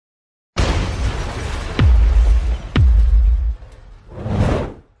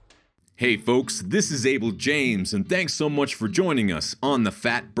Hey folks, this is Abel James, and thanks so much for joining us on the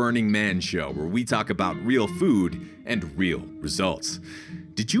Fat Burning Man Show, where we talk about real food and real results.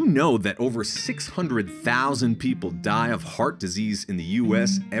 Did you know that over 600,000 people die of heart disease in the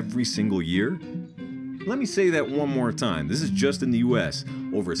US every single year? Let me say that one more time. This is just in the US.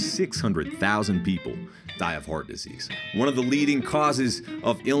 Over 600,000 people die of heart disease. One of the leading causes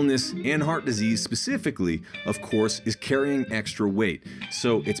of illness and heart disease specifically, of course, is carrying extra weight.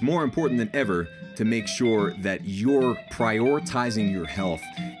 So it's more important than ever to make sure that you're prioritizing your health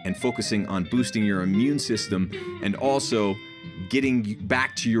and focusing on boosting your immune system and also getting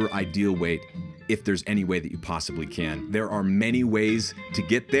back to your ideal weight if there's any way that you possibly can. There are many ways to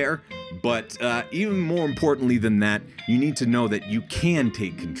get there, but even more importantly than that, you need to know that you can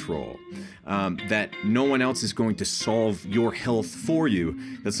take control. That no one else is going to solve your health for you,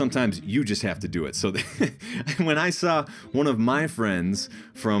 that sometimes you just have to do it. So when I saw one of my friends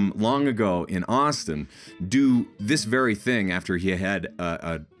from long ago in Austin do this very thing after he had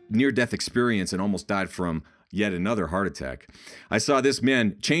a near-death experience and almost died from yet another heart attack, I saw this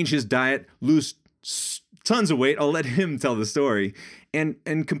man change his diet, lose tons of weight, I'll let him tell the story, and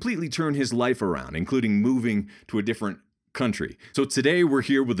completely turn his life around, including moving to a different country. So today we're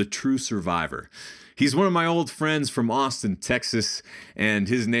here with a true survivor. He's one of my old friends from Austin, Texas, and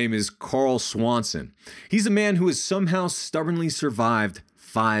his name is Carl Swanson. He's a man who has somehow stubbornly survived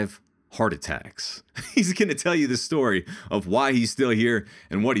 5 heart attacks. He's going to tell you the story of why he's still here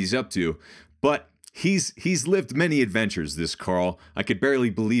and what he's up to, but He's lived many adventures, this Carl. I could barely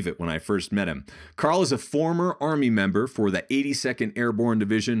believe it when I first met him. Carl is a former Army member for the 82nd Airborne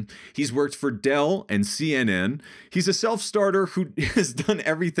Division. He's worked for Dell and CNN. He's a self-starter who has done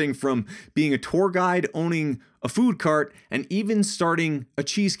everything from being a tour guide, owning a food cart, and even starting a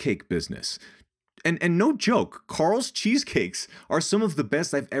cheesecake business. And no joke, Carl's cheesecakes are some of the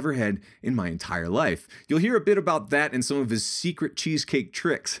best I've ever had in my entire life. You'll hear a bit about that and some of his secret cheesecake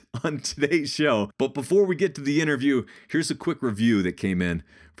tricks on today's show. But before we get to the interview, here's a quick review that came in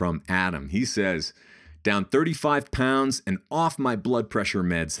from Adam. He says, down 35 pounds and off my blood pressure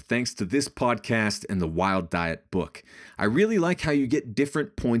meds thanks to this podcast and the Wild Diet book. I really like how you get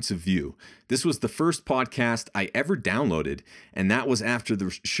different points of view. This was the first podcast I ever downloaded, and that was after the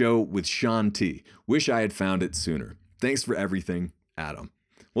show with Sean T. Wish I had found it sooner. Thanks for everything, Adam.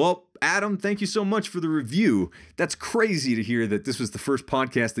 Well, Adam, thank you so much for the review. That's crazy to hear that this was the first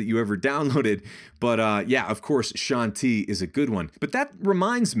podcast that you ever downloaded. But yeah, of course, Sean T is a good one. But that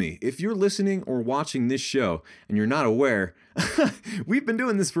reminds me, if you're listening or watching this show and you're not aware, we've been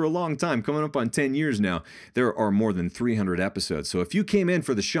doing this for a long time, coming up on 10 years now. There are more than 300 episodes. So if you came in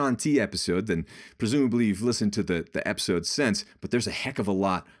for the Sean T episode, then presumably you've listened to the episode since, but there's a heck of a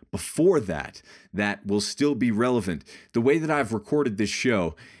lot before that will still be relevant. The way that I've recorded this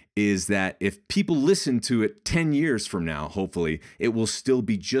show is that if people listen to it 10 years from now, hopefully, it will still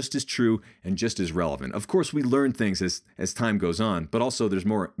be just as true and just as relevant. Of course, we learn things as time goes on, but also there's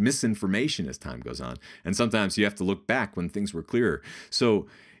more misinformation as time goes on. And sometimes you have to look back when things were clearer. So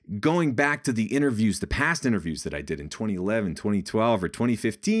going back to the interviews, the past interviews that I did in 2011, 2012, or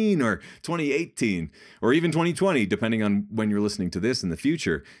 2015, or 2018, or even 2020, depending on when you're listening to this in the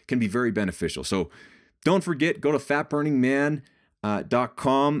future, can be very beneficial. So don't forget, go to fatburningman.com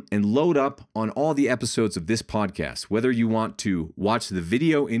and load up on all the episodes of this podcast. Whether you want to watch the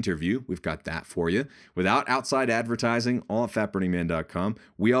video interview, we've got that for you without outside advertising, all at fatburningman.com.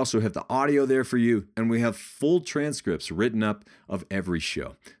 We also have the audio there for you, and we have full transcripts written up of every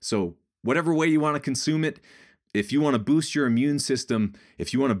show. So whatever way you want to consume it, if you want to boost your immune system,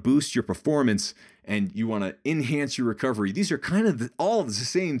 if you want to boost your performance, and you want to enhance your recovery, these are kind of all the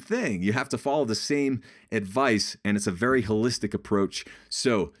same thing. You have to follow the same advice, and it's a very holistic approach.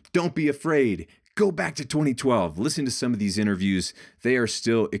 So don't be afraid. Go back to 2012. Listen to some of these interviews. They are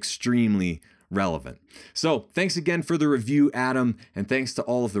still extremely relevant. So thanks again for the review, Adam, and thanks to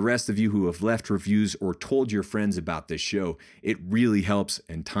all of the rest of you who have left reviews or told your friends about this show. It really helps,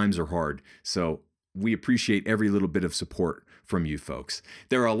 and times are hard. So we appreciate every little bit of support from you folks.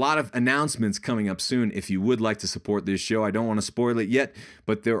 There are a lot of announcements coming up soon if you would like to support this show. I don't want to spoil it yet,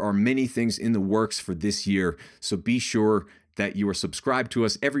 but there are many things in the works for this year. So be sure that you are subscribed to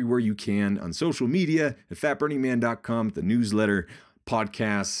us everywhere you can on social media, at fatburningman.com, the newsletter,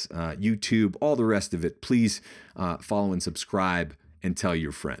 podcasts, YouTube, all the rest of it. Please follow and subscribe and tell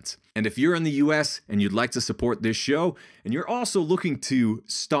your friends. And if you're in the US and you'd like to support this show, and you're also looking to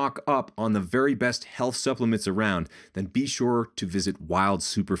stock up on the very best health supplements around, then be sure to visit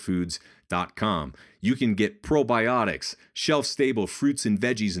wildsuperfoods.com. You can get probiotics, shelf-stable fruits and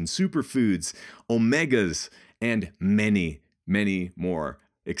veggies and superfoods, omegas, and many, many more.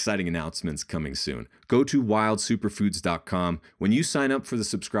 exciting announcements coming soon. Go to wildsuperfoods.com. When you sign up for the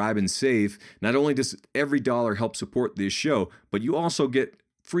subscribe and save, not only does every dollar help support this show, but you also get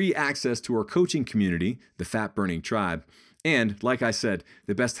free access to our coaching community, the Fat Burning Tribe, and, like I said,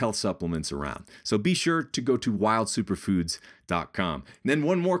 the best health supplements around. So be sure to go to wildsuperfoods.com. And then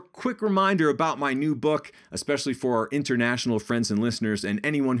one more quick reminder about my new book, especially for our international friends and listeners and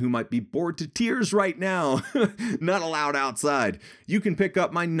anyone who might be bored to tears right now, not allowed outside. You can pick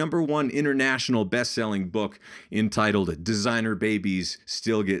up my #1 international best-selling book entitled Designer Babies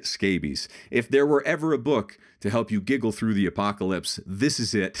Still Get Scabies. If there were ever a book to help you giggle through the apocalypse, this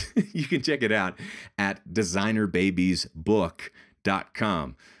is it. You can check it out at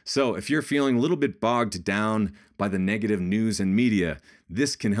designerbabiesbook.com. So if you're feeling a little bit bogged down by the negative news and media,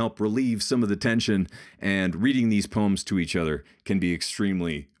 this can help relieve some of the tension, and reading these poems to each other can be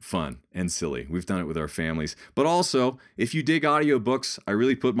extremely fun and silly. We've done it with our families. But also, if you dig audiobooks, I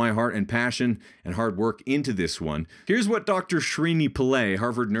really put my heart and passion and hard work into this one. Here's what Dr. Srini Pillai,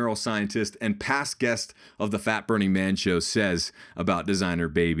 Harvard neuroscientist and past guest of the Fat Burning Man Show, says about Designer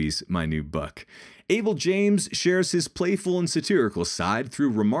Babies, my new book. Abel James shares his playful and satirical side through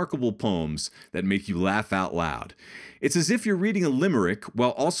remarkable poems that make you laugh out loud. It's as if you're reading a limerick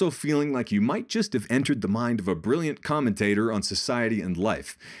while also feeling like you might just have entered the mind of a brilliant commentator on society and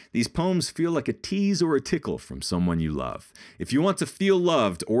life. These poems feel like a tease or a tickle from someone you love. If you want to feel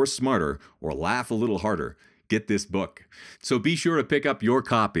loved or smarter or laugh a little harder, get this book. So be sure to pick up your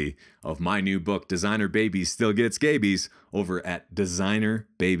copy of my new book, Designer Babies Still Get Scabies, over at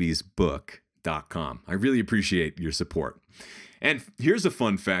designerbabiesbook.com. I really appreciate your support. And here's a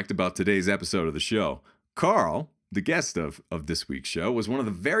fun fact about today's episode of the show. Carl, the guest of this week's show, was one of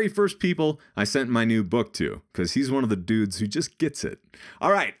the very first people I sent my new book to, because he's one of the dudes who just gets it.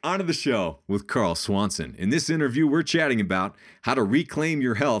 All right, on to the show with Carl Swanson. In this interview, we're chatting about how to reclaim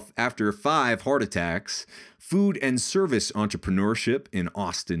your health after 5 heart attacks, food and service entrepreneurship in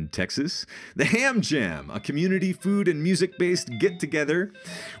Austin, Texas, the Ham Jam, a community food and music-based get-together,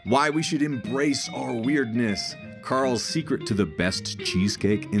 why we should embrace our weirdness, Carl's secret to the best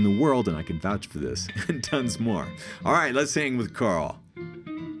cheesecake in the world, and I can vouch for this, and tons more. All right, let's hang with Carl.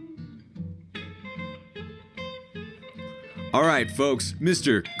 All right, folks,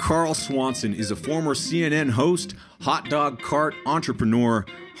 Mr. Carl Swanson is a former CNN host, hot dog cart entrepreneur,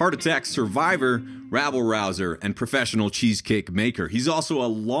 heart attack survivor, rabble-rouser, and professional cheesecake maker. He's also a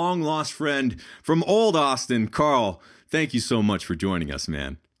long-lost friend from old Austin. Carl, thank you so much for joining us,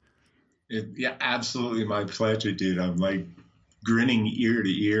 man. Yeah, absolutely my pleasure, dude. I'm like grinning ear to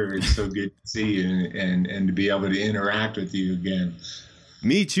ear. It's so good to see you and to be able to interact with you again.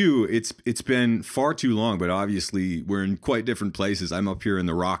 Me too. It's been far too long, but obviously we're in quite different places. I'm up here in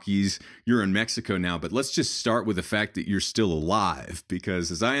the Rockies. You're in Mexico now, but let's just start with the fact that you're still alive, because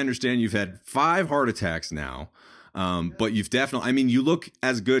as I understand, you've had 5 heart attacks now, but you've definitely, I mean, you look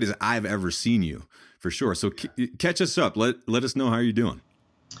as good as I've ever seen you, for sure. So catch us up. Let us know how you're doing.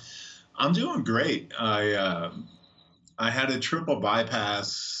 I'm doing great. I had a triple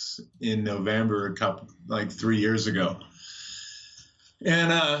bypass in November, 3 years ago.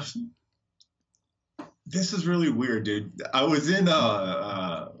 And this is really weird, dude. I was in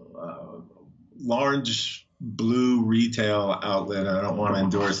a large blue retail outlet. I don't want to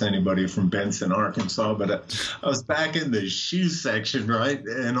endorse anybody from Benson, Arkansas, but I was back in the shoe section, right?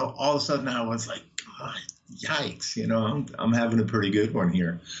 And all of a sudden I was like, God, yikes, I'm having a pretty good one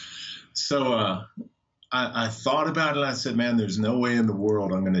here. So I thought about it. I said, man, there's no way in the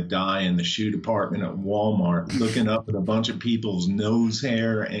world I'm going to die in the shoe department at Walmart looking up at a bunch of people's nose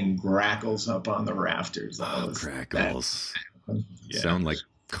hair and grackles up on the rafters. Grackles. Yeah. Sound like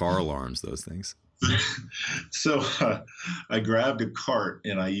car alarms, those things. So I grabbed a cart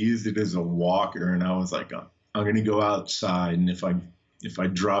and I used it as a walker, and I was like, I'm going to go outside, and if I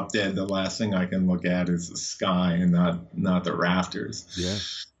drop dead, the last thing I can look at is the sky and not the rafters. Yeah.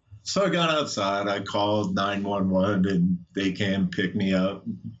 So I got outside, I called 911, and they came pick me up.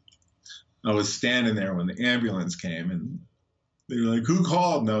 I was standing there when the ambulance came, and they were like, who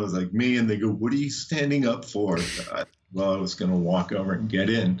called? And I was like, me. And they go, what are you standing up for? I was going to walk over and get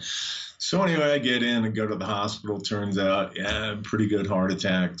in. So anyway, I get in and go to the hospital. Turns out, yeah, pretty good heart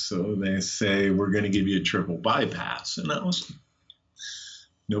attack. So they say, we're going to give you a triple bypass. And that was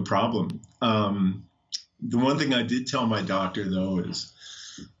no problem. The one thing I did tell my doctor, though, is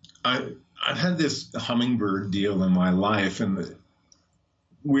I've had this hummingbird deal in my life, and the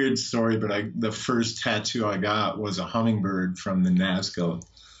weird story, but the first tattoo I got was a hummingbird from the Nazca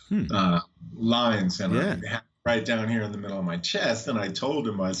lines, and I right down here in the middle of my chest. And I told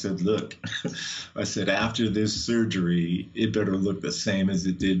him, I said, look, I said, after this surgery, it better look the same as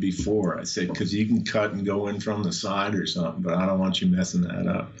it did before. I said, because you can cut and go in from the side or something, but I don't want you messing that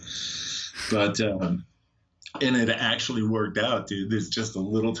up. But, and it actually worked out, dude. There's just a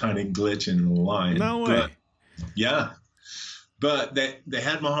little tiny glitch in the line. No way. But, yeah. But they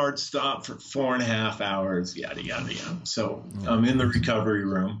had my heart stopped for 4.5 hours, yada, yada, yada. So I'm in the recovery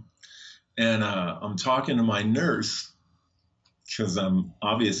room, and I'm talking to my nurse because I'm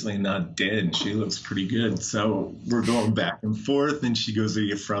obviously not dead, and she looks pretty good. So we're going back and forth, and she goes, are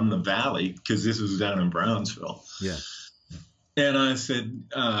you from the Valley? Because this was down in Brownsville. Yeah. And I said,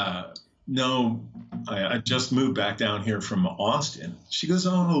 no, I just moved back down here from Austin. She goes,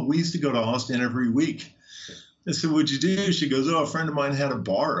 oh, we used to go to Austin every week. I said, what'd you do? She goes, oh, a friend of mine had a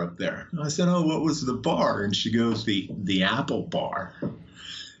bar up there. I said, oh, what was the bar? And she goes, the Apple Bar.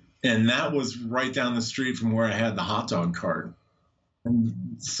 And that was right down the street from where I had the hot dog cart.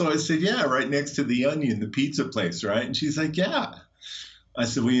 And so I said, yeah, right next to the Onion, the pizza place, right? And she's like, yeah. I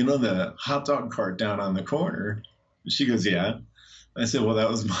said, well, you know the hot dog cart down on the corner? She goes, yeah. I said, well, that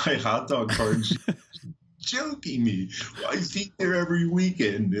was my hot dog cart. And she joking me. Well, I see there every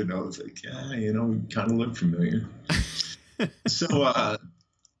weekend. And I was like, yeah, you know, we kind of look familiar. So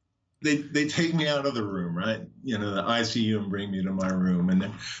they take me out of the room, right? You know, the ICU, and bring me to my room.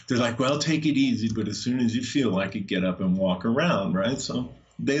 And they're like, well, take it easy, but as soon as you feel like it, get up and walk around, right? So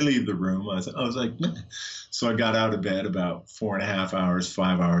they leave the room. I was like, meh. So I got out of bed about 4.5 hours,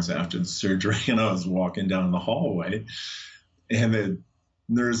 5 hours after the surgery, and I was walking down the hallway. And the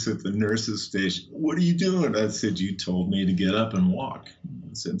nurse at the nurse's station, what are you doing? I said, you told me to get up and walk.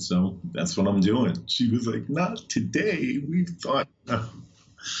 I said, so that's what I'm doing. She was like, not today. We thought, no.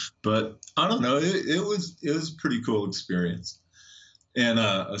 But I don't know. It was a pretty cool experience and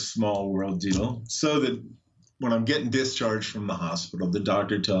a small world deal. So that when I'm getting discharged from the hospital, the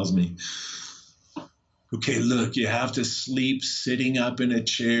doctor tells me, okay, look, you have to sleep sitting up in a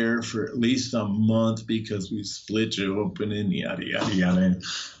chair for at least a month because we split you open and yada, yada, yada.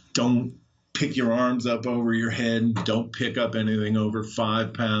 Don't pick your arms up over your head. Don't pick up anything over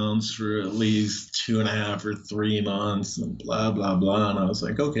 5 pounds for at least 2.5 or 3 months and blah, blah, blah. And I was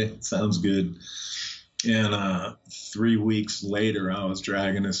like, okay, sounds good. And 3 weeks later, I was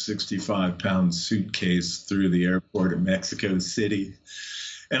dragging a 65-pound suitcase through the airport in Mexico City.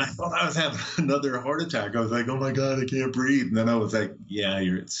 And I thought I was having another heart attack. I was like, oh, my God, I can't breathe. And then I was like, yeah,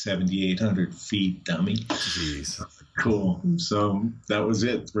 you're at 7,800 feet, dummy. Jeez. Cool. So that was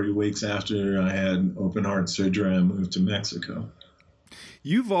it. 3 weeks after I had open heart surgery, I moved to Mexico.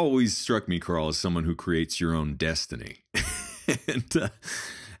 You've always struck me, Carl, as someone who creates your own destiny.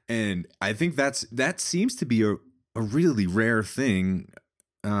 and I think that seems to be a really rare thing,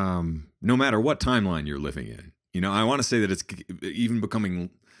 no matter what timeline you're living in. You know, I want to say that it's even becoming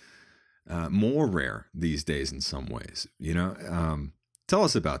more rare these days in some ways, you know. Tell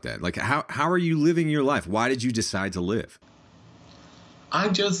us about that. Like, how are you living your life? Why did you decide to live? I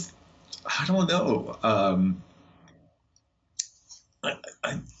don't know.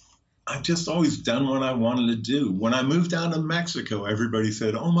 I've just always done what I wanted to do. When I moved down to Mexico, everybody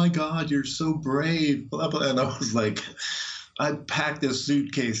said, oh, my God, you're so brave, blah, blah. And I was like, I packed a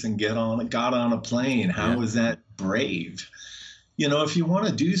suitcase and got on a plane. How is that brave? You know, if you want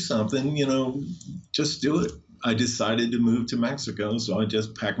to do something, you know, just do it. I decided to move to Mexico, so I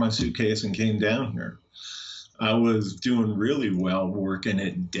just packed my suitcase and came down here. I was doing really well working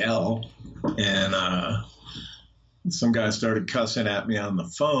at Dell, and some guy started cussing at me on the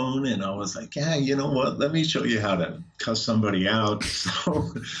phone, and I was like, yeah, you know what? Let me show you how to cuss somebody out.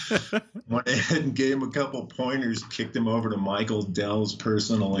 So went ahead and gave him a couple pointers, kicked him over to Michael Dell's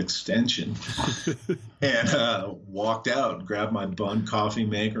personal extension, and walked out, grabbed my Bun coffee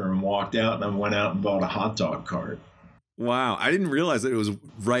maker and walked out, and I went out and bought a hot dog cart. Wow. I didn't realize that it was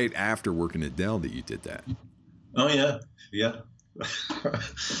right after working at Dell that you did that. Oh, yeah. Yeah.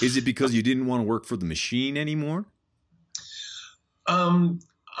 Is it because you didn't want to work for the machine anymore? I'm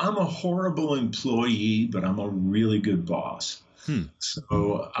a horrible employee, but I'm a really good boss.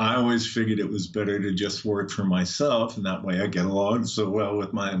 So I always figured it was better to just work for myself, and that way I get along so well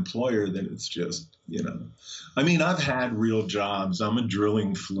with my employer that it's just, you know. I mean, I've had real jobs. I'm a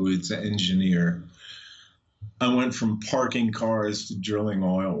drilling fluids engineer. I went from parking cars to drilling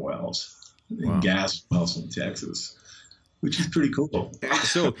oil wells and gas wells in Texas, which is pretty cool.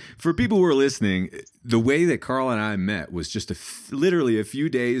 So for people who are listening, the way that Carl and I met was just literally a few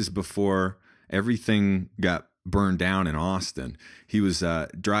days before everything got burned down in Austin. He was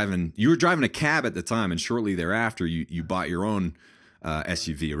you were driving a cab at the time, and shortly thereafter you bought your own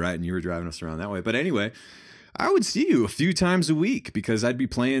SUV, right? And you were driving us around that way. But anyway, I would see you a few times a week because I'd be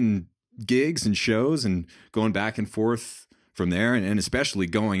playing gigs and shows and going back and forth from there, and especially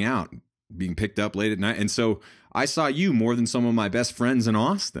going out, being picked up late at night. And so I saw you more than some of my best friends in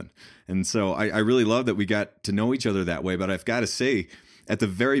Austin. And so I really love that we got to know each other that way. But I've got to say, at the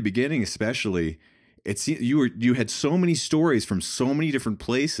very beginning, especially, you had so many stories from so many different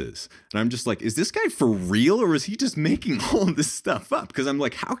places, and I'm just like, is this guy for real, or is he just making all of this stuff up? Because I'm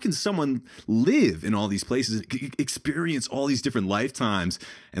like, how can someone live in all these places, experience all these different lifetimes,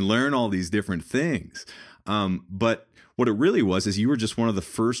 and learn all these different things? But what it really was is you were just one of the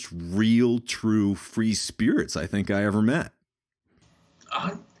first real, true free spirits I think I ever met.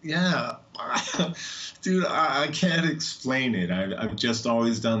 Yeah, dude, I can't explain it. I've just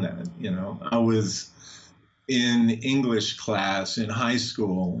always done that. I was in English class in high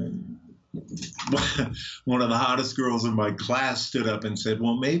school, and one of the hottest girls in my class stood up and said,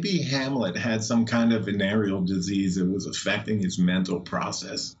 well, maybe Hamlet had some kind of venereal disease that was affecting his mental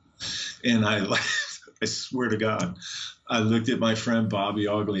process. And I swear to God, I looked at my friend Bobby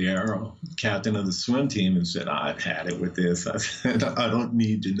Aguilera, captain of the swim team, and said, I've had it with this. I said, I don't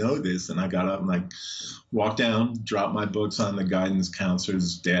need to know this. And I got up and walked down, dropped my books on the guidance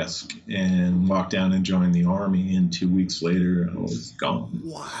counselor's desk, and walked down and joined the Army. And 2 weeks later, I was gone.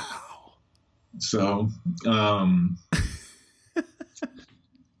 Wow. So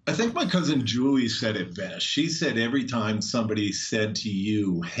I think my cousin Julie said it best. She said every time somebody said to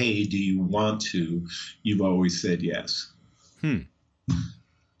you, hey, do you want to? You've always said yes.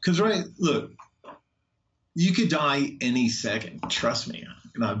 Because, right, look, you could die any second. Trust me.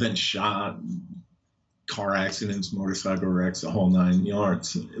 I've been shot, car accidents, motorcycle wrecks, the whole 9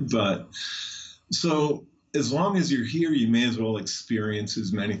 yards. But so as long as you're here, you may as well experience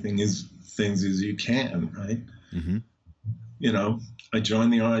as many things as you can, right? Mm-hmm. I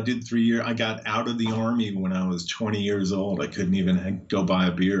joined the Army. I did 3 years. I got out of the Army when I was 20 years old. I couldn't even go buy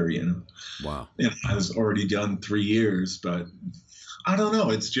a beer, Wow. And I was already done 3 years, but I don't know.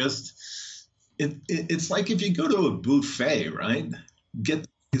 It's just, it's like if you go to a buffet, right? Get the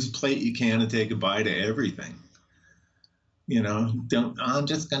biggest plate you can and take a bite of everything. I'm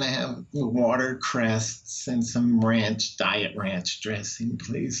just going to have watercress and some diet ranch dressing,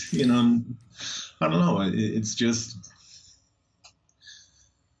 please. I don't know. It's just,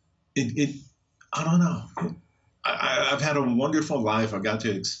 I don't know. I've had a wonderful life. I've got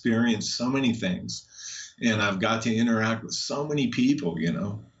to experience so many things, and I've got to interact with so many people.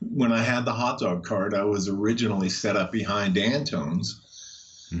 When I had the hot dog cart, I was originally set up behind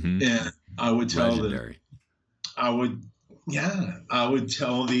Antone's, and I would tell I would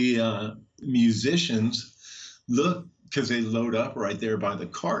tell the musicians, look, because they load up right there by the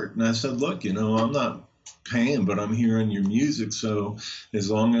cart, and I said, look, I'm not paying, but I'm hearing your music, so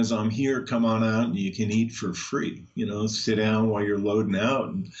as long as I'm here, come on out and you can eat for free. Sit down while you're loading out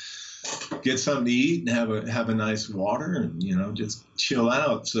and get something to eat and have a nice water and just chill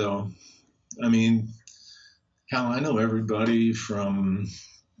out. So I mean, hell, I know everybody from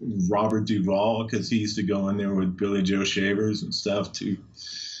Robert Duvall, because he used to go in there with Billy Joe Shavers and stuff, to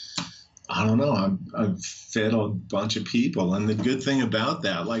I don't know, I've fed a bunch of people. And the good thing about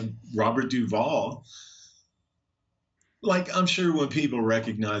that, like Robert Duvall, like, I'm sure when people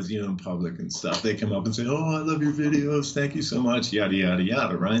recognize you in public and stuff, they come up and say, oh, I love your videos. Thank you so much. Yada, yada,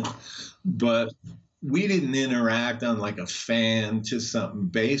 yada, right? But we didn't interact on like a fan to something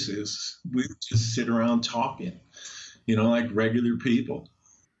basis. We would just sit around talking, like regular people.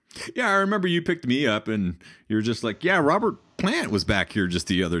 Yeah, I remember you picked me up and you were just like, yeah, Robert Plant was back here just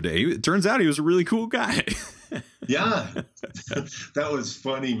the other day. It turns out he was a really cool guy. Yeah, that was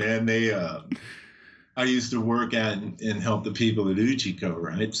funny, man. I used to work at and help the people at Uchiko,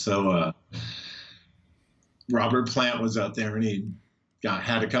 right? So Robert Plant was out there and he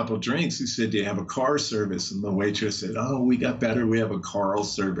had a couple of drinks. He said, do you have a car service? And the waitress said, oh, we got better. We have a car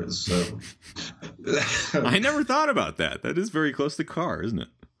service. So I never thought about that. That is very close to car, isn't it?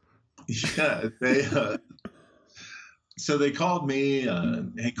 Yeah. So they called me,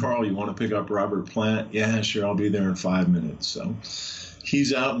 hey, Carl, you want to pick up Robert Plant? Yeah, sure. I'll be there in 5 minutes. So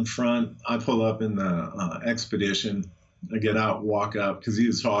he's out in front. I pull up in the Expedition. I get out, walk up, because he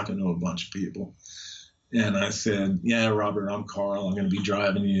was talking to a bunch of people. And I said, yeah, Robert, I'm Carl. I'm going to be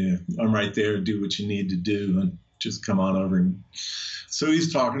driving you. I'm right there. Do what you need to do and just come on over. And so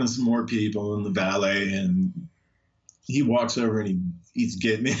he's talking to some more people in the valet, and he walks over and he's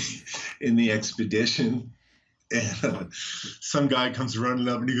getting me in the Expedition. And some guy comes running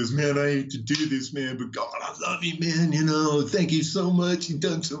up and he goes, man, I hate to do this, man, but God, I love you, man. Thank you so much. You've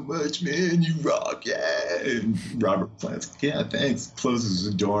done so much, man. You rock. Yeah. And Robert Plant's like, yeah, thanks. Closes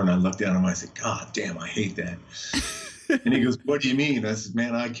the door. And I looked at him. I said, God damn, I hate that. And he goes, what do you mean? I said,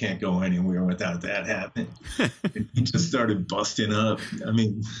 man, I can't go anywhere without that happening. And he just started busting up. I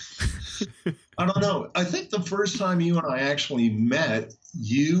mean, I don't know. I think the first time you and I actually met,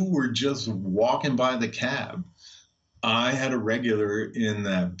 you were just walking by the cab. I had a regular in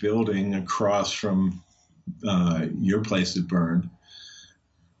that building across from your place that burned.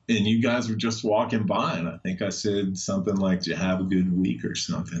 And you guys were just walking by. And I think I said something like, "Did you have a good week?" or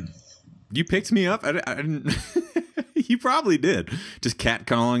something. You picked me up? I didn't. You probably did. Just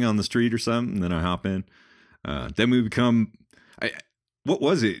catcalling on the street or something. And then I hop in. Then we become, what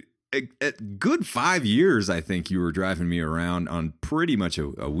was it? A good 5 years, I think you were driving me around on pretty much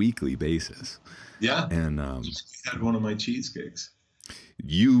a weekly basis. Yeah. And you had one of my cheesecakes.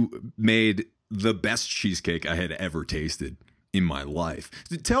 You made the best cheesecake I had ever tasted in my life.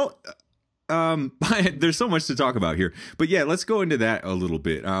 There's so much to talk about here, but yeah, let's go into that a little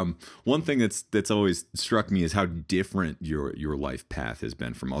bit. One thing that's always struck me is how different your life path has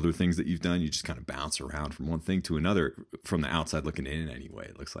been from other things that you've done. You just kind of bounce around from one thing to another from the outside looking in anyway.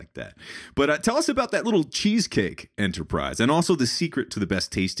 It looks like that. But tell us about that little cheesecake enterprise and also the secret to the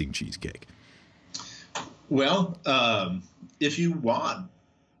best tasting cheesecake. Well, if you want,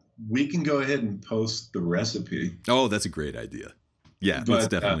 we can go ahead and post the recipe. Oh, that's a great idea. Yeah, let's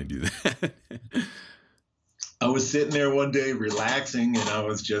definitely do that. I was sitting there one day relaxing, and I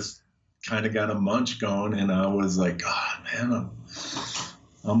was just kind of got a munch going, and I was like, God, man,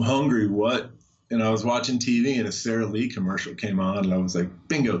 I'm hungry. What? And I was watching TV, and a Sara Lee commercial came on, and I was like,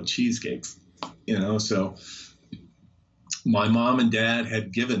 bingo, cheesecakes. So my mom and dad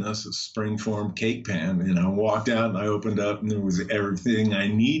had given us a springform cake pan, and I walked out, and I opened up, and there was everything I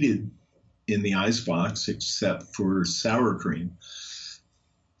needed in the icebox except for sour cream.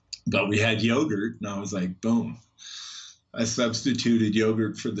 But we had yogurt, and I was like, boom. I substituted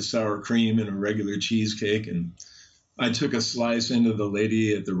yogurt for the sour cream in a regular cheesecake, and I took a slice into the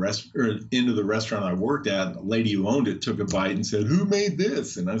lady at into the restaurant I worked at. And the lady who owned it took a bite and said, "Who made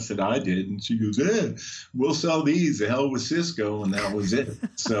this?" And I said, "I did." And she goes, "We'll sell these. The hell with Cisco." And that was it.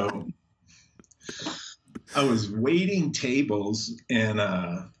 So I was waiting tables, and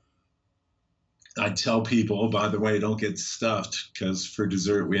I tell people, by the way, don't get stuffed, because for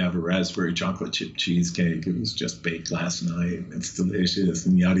dessert we have a raspberry chocolate chip cheesecake. It was just baked last night, and it's delicious,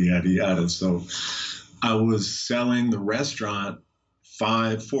 and yada, yada, yada. So I was selling the restaurant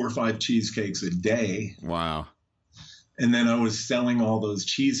 4 or 5 cheesecakes a day. Wow. And then I was selling all those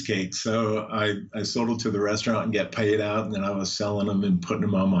cheesecakes. So I sold it to the restaurant and get paid out, and then I was selling them and putting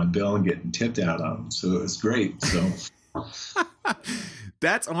them on my bill and getting tipped out on them. So it was great. So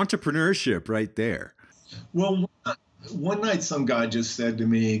that's entrepreneurship right there. Well, one night some guy just said to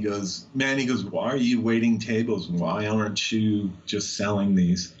me, he goes, "Why are you waiting tables? Why aren't you just selling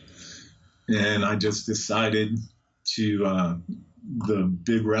these?" And I just decided to, the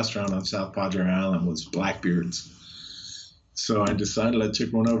big restaurant on South Padre Island was Blackbeard's. So I decided, I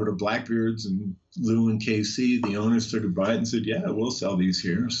took one over to Blackbeard's, and Lou and KC, the owners, took a bite and said, "Yeah, we'll sell these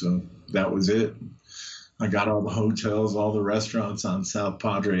here." So that was it. I got all the hotels, all the restaurants on South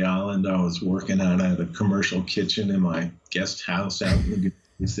Padre Island. I was working out at a commercial kitchen in my guest house out in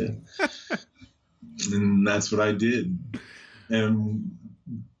the and that's what I did. And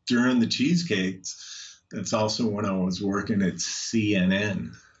during the cheesecakes, that's also when I was working at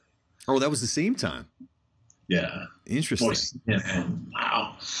CNN. Oh, that was the same time. Yeah. Interesting. CNN.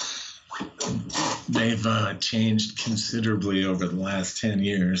 Wow. They've changed considerably over the last 10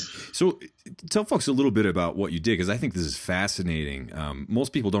 years. So tell folks a little bit about what you did, because I think this is fascinating.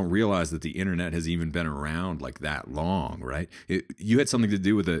 Most people don't realize that the internet has even been around like that long, right? You had something to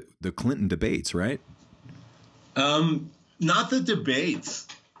do with the Clinton debates, right? Not the debates.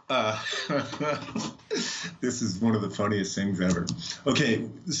 This is one of the funniest things ever. Okay,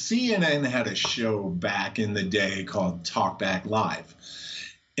 CNN had a show back in the day called Talk Back Live.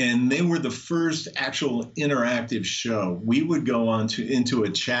 And they were the first actual interactive show. We would go into a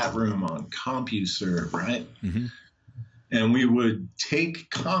chat room on CompuServe, right? Mm-hmm. And we would take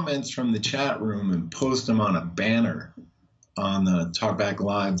comments from the chat room and post them on a banner on the Talkback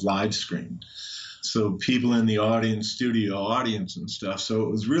live screen. So people in the audience, studio audience and stuff. So it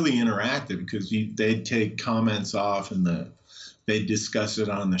was really interactive, because they'd take comments off and they'd discuss it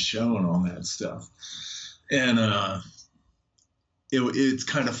on the show and all that stuff. And it's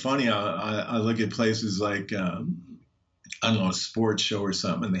kind of funny. I look at places like I don't know, a sports show or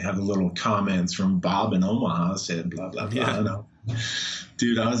something, and they have the little comments from Bob in Omaha said blah, blah, blah. Yeah. I know.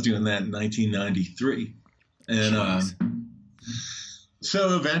 Dude, I was doing that in 1993. And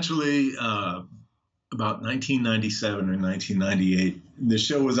so eventually, about 1997 or 1998, the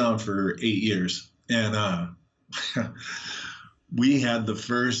show was on for 8 years. And we had the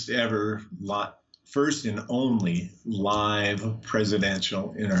first and only live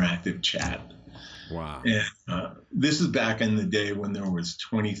presidential interactive chat. Wow. And this is back in the day when there was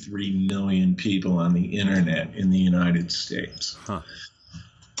 23 million people on the internet in the United States. Huh.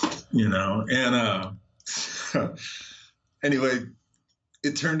 You know, and anyway,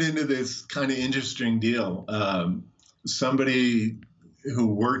 it turned into this kind of interesting deal. Somebody who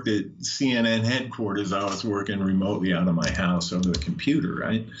worked at CNN headquarters, I was working remotely out of my house over the computer,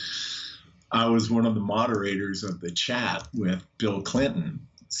 right? I was one of the moderators of the chat with Bill Clinton.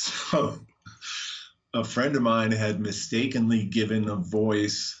 So a friend of mine had mistakenly given a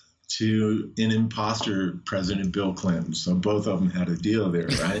voice to an imposter President Bill Clinton. So both of them had a deal there,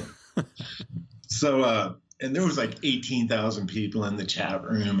 right? So, and there was like 18,000 people in the chat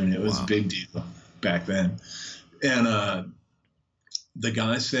room, and it was a big deal back then. And the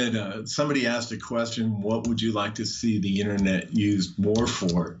guy said, somebody asked a question, what would you like to see the internet used more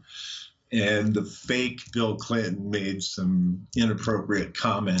for? And the fake Bill Clinton made some inappropriate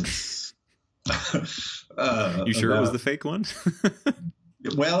comments. You sure it was the fake one?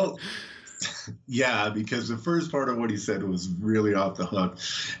 Well, yeah, because the first part of what he said was really off the hook,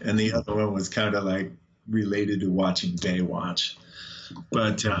 and the other one was kind of like related to watching Baywatch.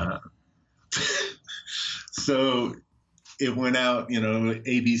 But so it went out, you know,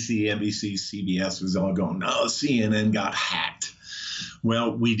 ABC, NBC, CBS was all going, no, CNN got hacked.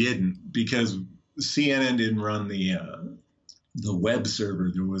 Well, we didn't, because CNN didn't run the web server.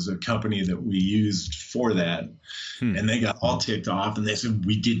 There was a company that we used for that, and they got all ticked off, and they said,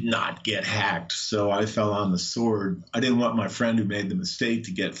 we did not get hacked. So I fell on the sword. I didn't want my friend who made the mistake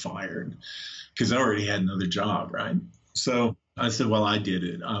to get fired, because I already had another job, right? So I said, well, I did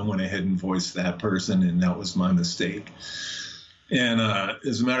it. I went ahead and voiced that person, and that was my mistake. And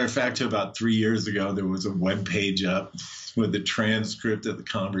as a matter of fact, about 3 years ago, there was a web page up with a transcript of the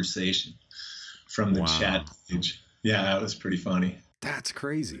conversation from the chat page. Yeah, it was pretty funny. That's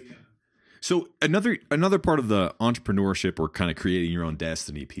crazy. So another part of the entrepreneurship or kind of creating your own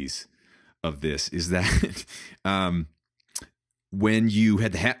destiny piece of this is that when you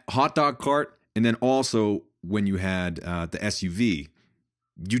had the hot dog cart, and then also when you had the SUV,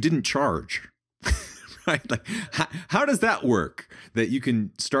 you didn't charge. Right? Like, how does that work? That you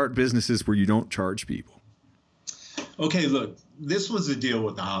can start businesses where you don't charge people? Okay, look, this was the deal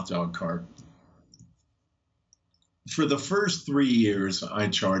with the hot dog cart. For the first 3 years, I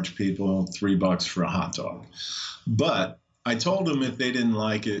charged people $3 for a hot dog. But I told them if they didn't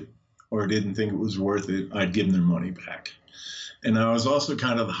like it or didn't think it was worth it, I'd give them their money back. And I was also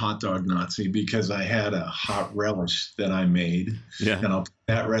kind of the hot dog Nazi because I had a hot relish that I made. Yeah. And I'll put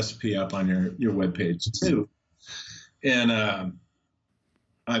that recipe up on your webpage too. And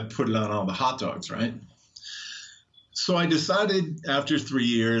I put it on all the hot dogs, right? So I decided after 3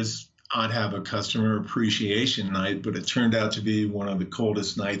 years, I'd have a customer appreciation night, but it turned out to be one of the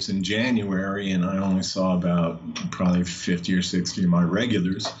coldest nights in January, and I only saw about probably 50 or 60 of my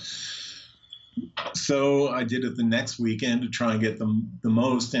regulars. So I did it the next weekend to try and get the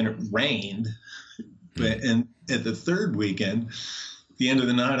most, and it rained. And at the third weekend, at the end of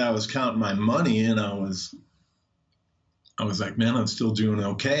the night, I was counting my money, and I was like, man, I'm still doing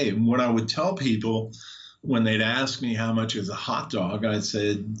okay. And what I would tell people when they'd ask me how much is a hot dog, I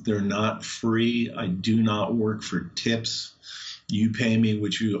said, they're not free. I do not work for tips. You pay me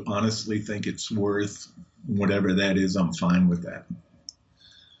what you honestly think it's worth. Whatever that is, I'm fine with that.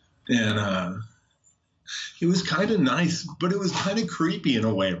 And it was kind of nice, but it was kind of creepy in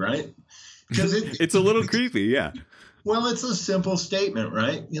a way, right? Because it's a little creepy, yeah. Well, it's a simple statement,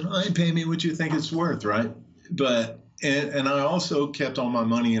 right? You know, pay me what you think it's worth, right? But and I also kept all my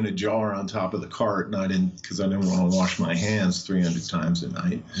money in a jar on top of the cart, and I didn't want to wash my hands 300 times a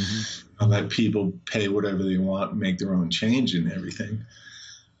night. Mm-hmm. I let people pay whatever they want, make their own change and everything.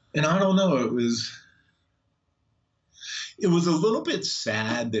 And I don't know, it was a little bit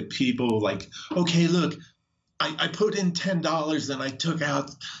sad that people like, okay, look, I put in $10 and I took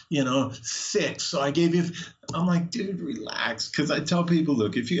out, $6. So I gave you, I'm like, dude, relax. Because I tell people,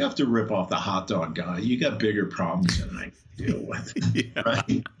 look, if you have to rip off the hot dog guy, you got bigger problems than I deal with. Yeah.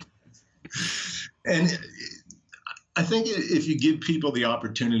 Right? And I think if you give people the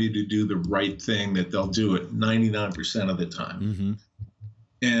opportunity to do the right thing, that they'll do it 99% of the time. Mm-hmm.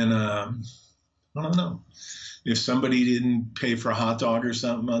 And I don't know. If somebody didn't pay for a hot dog or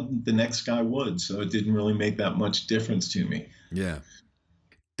something, the next guy would. So it didn't really make that much difference to me. Yeah.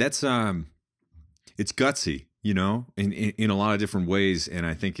 That's it's gutsy, you know, in a lot of different ways, and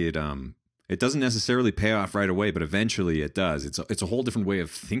I think it doesn't necessarily pay off right away, but eventually it does. It's a whole different way of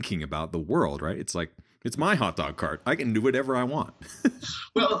thinking about the world, right? It's like it's my hot dog cart. I can do whatever I want.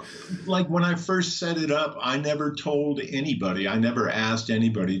 Well, like when I first set it up, I never told anybody. I never asked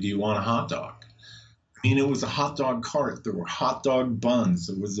anybody, "Do you want a hot dog?" I mean, it was a hot dog cart. There were hot dog buns.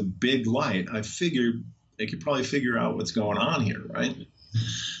 It was a big light. I figured they could probably figure out what's going on here, right?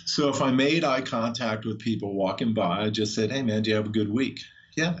 So if I made eye contact with people walking by, I just said, "Hey, man, do you have a good week?"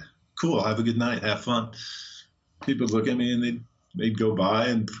 "Yeah, cool. Have a good night. Have fun." People look at me and they'd go by,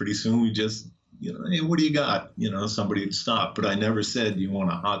 and pretty soon we just, "Hey, what do you got?" Somebody would stop, but I never said, "Do you want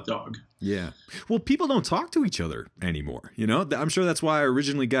a hot dog?" Yeah. Well, people don't talk to each other anymore. I'm sure that's why I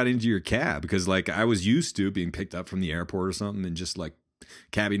originally got into your cab, because like I was used to being picked up from the airport or something, and just like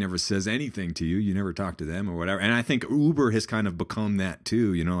cabbie never says anything to you. You never talk to them or whatever. And I think Uber has kind of become that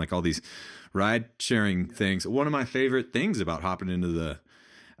too, like all these ride sharing things. One of my favorite things about hopping into the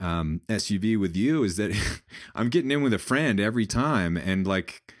SUV with you is that I'm getting in with a friend every time, and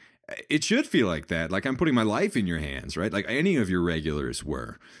like it should feel like that. Like I'm putting my life in your hands, right? Like any of your regulars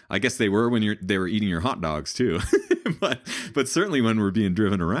were. I guess they were when they were eating your hot dogs too, but certainly when we're being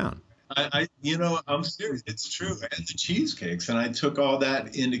driven around. I'm serious. It's true. And the cheesecakes, and I took all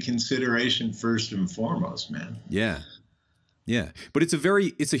that into consideration first and foremost, man. Yeah, yeah. But it's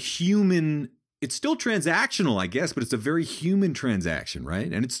a human. It's still transactional, I guess, but it's a very human transaction,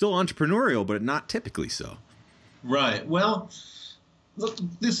 right? And it's still entrepreneurial, but not typically so. Right. Well, look,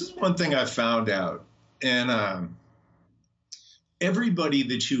 this is one thing I found out, and everybody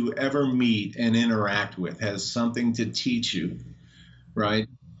that you ever meet and interact with has something to teach you, right?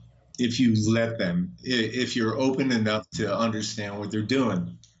 If you let them, if you're open enough to understand what they're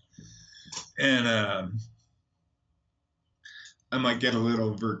doing. And I might get a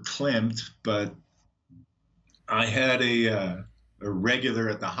little verklempt, but I had a regular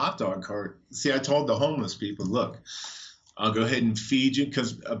at the hot dog cart. See, I told the homeless people, "Look, I'll go ahead and feed you,"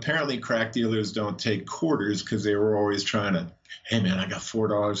 because apparently crack dealers don't take quarters, because they were always trying to, "Hey, man, I got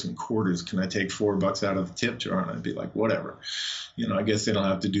 $4 in quarters. Can I take $4 out of the tip jar?" And I'd be like, "Whatever." I guess they don't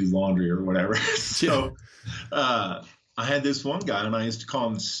have to do laundry or whatever. So I had this one guy, and I used to call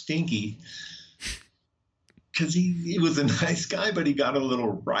him Stinky, because he was a nice guy, but he got a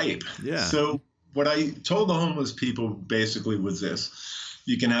little ripe. Yeah. So what I told the homeless people basically was this: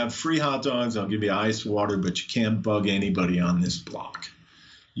 you can have free hot dogs, I'll give you ice water, but you can't bug anybody on this block.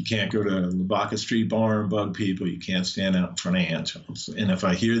 You can't go to Lavaca Street Bar and bug people. You can't stand out in front of Antone's. And if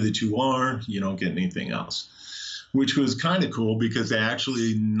I hear that you are, you don't get anything else. Which was kind of cool, because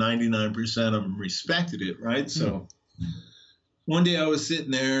actually 99% of them respected it, right? So one day I was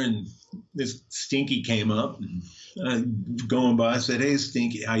sitting there, and this Stinky came up, and going by, I said, "Hey,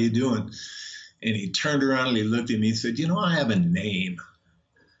 Stinky, how you doing?" And he turned around and he looked at me and said, "I have a name."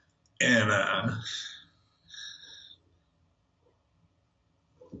 And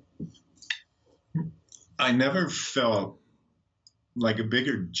I never felt like a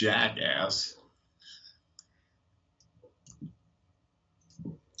bigger jackass.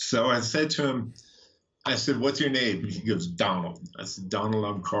 So I said to him, I said, "What's your name?" He goes, "Donald." I said, "Donald,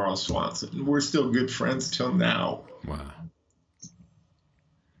 I'm Carl Swanson." And we're still good friends till now. Wow.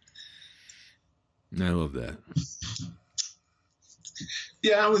 I love that.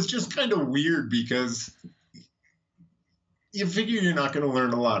 Yeah, it was just kind of weird, because you figure you're not going to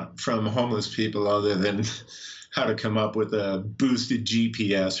learn a lot from homeless people other than how to come up with a boosted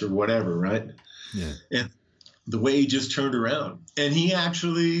GPS or whatever, right? Yeah. And the way he just turned around. And he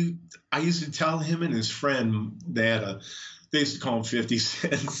actually, I used to tell him and his friend, they used to call him 50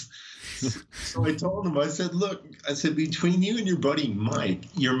 cents. So I told him, I said, "Look," I said, "between you and your buddy Mike,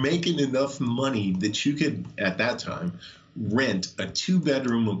 you're making enough money that you could, at that time, rent a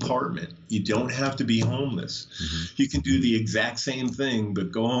 2-bedroom apartment. You don't have to be homeless. Mm-hmm. You can do the exact same thing,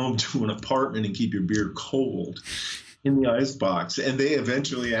 but go home to an apartment and keep your beer cold in the icebox." And they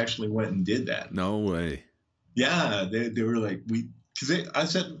eventually actually went and did that. No way. Yeah, they were like, because I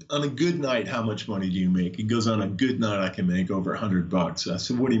said, "On a good night, how much money do you make?" He goes, "On a good night, I can make over $100. I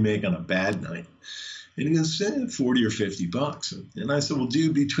said, "What do you make on a bad night?" And he goes, $40 or $50. And I said, "Well,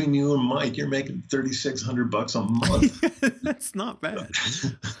 dude, between you and Mike, you're making $3,600 a month." That's not bad.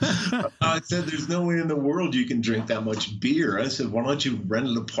 I said, "There's no way in the world you can drink that much beer." I said, "Why don't you rent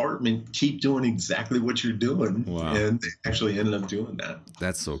an apartment, keep doing exactly what you're doing?" Wow. And they actually ended up doing that.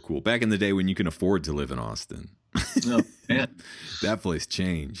 That's so cool. Back in the day when you can afford to live in Austin. Oh, man. That place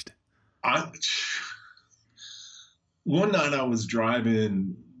changed. I one night I was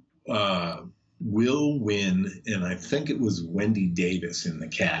driving Will Wynn and I think it was Wendy Davis in the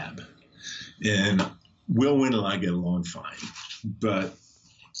cab. And Will Wynn and I get along fine. But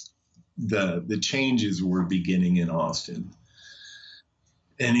the changes were beginning in Austin.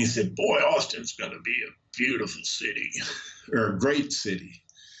 And he said, boy, Austin's going to be a beautiful city or a great city.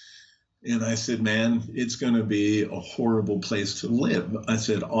 And I said, man, it's going to be a horrible place to live. I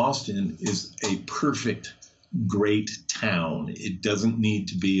said, Austin is a perfect, great town. It doesn't need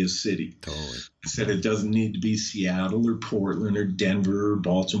to be a city. Totally. I said, it doesn't need to be Seattle or Portland or Denver or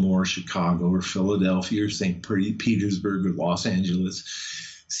Baltimore or Chicago or Philadelphia or St. Petersburg or Los Angeles,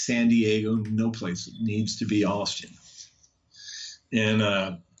 San Diego, no place. It needs to be Austin. And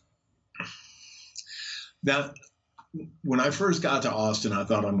that when I first got to Austin, I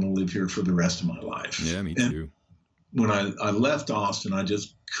thought I'm going to live here for the rest of my life. Yeah, me too. When I left Austin, I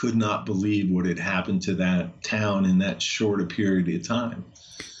just could not believe what had happened to that town in that short a period of time.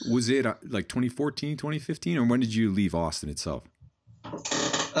 Was it like 2014, 2015, or when did you leave Austin itself?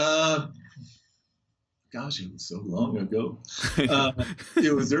 Gosh, it was so long ago.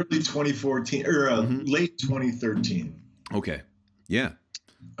 It was early 2014 or late 2013. Okay. Yeah.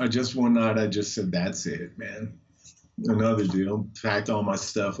 One night I just said, that's it, man. Another deal. Packed all my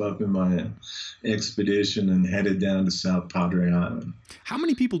stuff up in my expedition and headed down to South Padre Island. How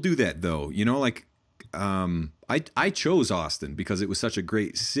many people do that though? You know, like I chose Austin because it was such a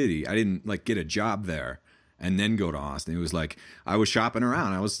great city. I didn't like get a job there and then go to Austin. It was like I was shopping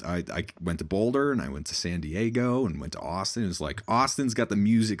around. I went to Boulder and I went to San Diego and went to Austin. It was like Austin's got the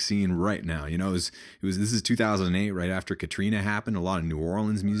music scene right now. You know, this is 2008, right after Katrina happened. A lot of New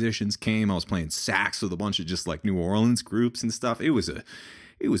Orleans musicians came. I was playing sax with a bunch of just like New Orleans groups and stuff. It was a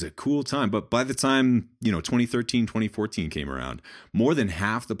cool time. But by the time, 2013, 2014 came around, more than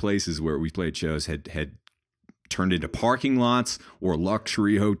half the places where we played shows had turned into parking lots or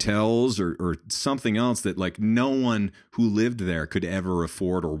luxury hotels or something else that like no one who lived there could ever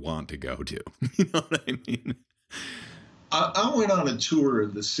afford or want to go to. You know what I mean? I went on a tour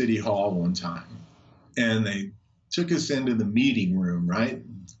of the city hall one time and they took us into the meeting room, right?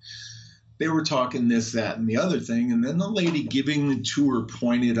 They were talking this, that, and the other thing. And then the lady giving the tour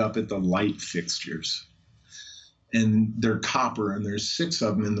pointed up at the light fixtures and they're copper and there's 6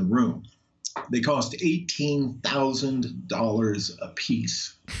 of them in the room. They cost $18,000 a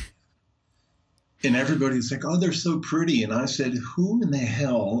piece. And everybody's like, oh, they're so pretty. And I said, who in the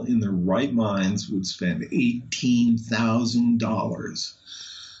hell in their right minds would spend $18,000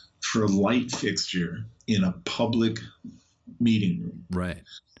 for a light fixture in a public meeting room? Right.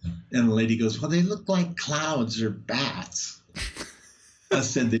 And the lady goes, well, they look like clouds or bats. I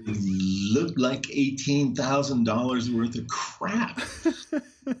said, they looked like $18,000 worth of crap.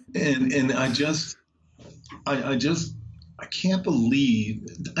 And I can't believe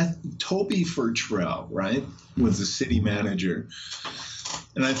Toby Furtrell, right, was the city manager.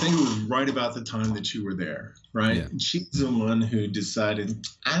 And I think it was right about the time that you were there, right? Yeah. She's the one who decided,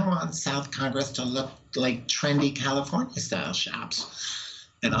 I want South Congress to look like trendy California style shops.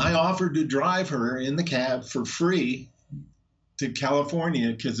 And I offered to drive her in the cab for free to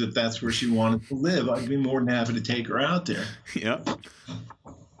California, because if that's where she wanted to live, I'd be more than happy to take her out there. Yeah.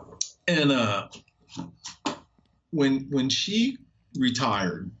 And when she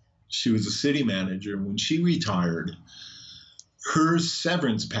retired, she was a city manager. When she retired, her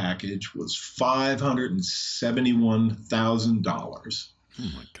severance package was $571,000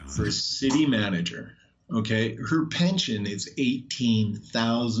 for a city manager. Okay, her pension is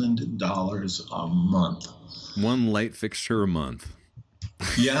 $18,000 a month. One light fixture a month.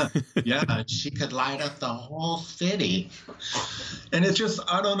 Yeah. She could light up the whole city. And it's just,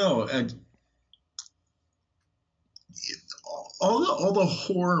 I don't know. All the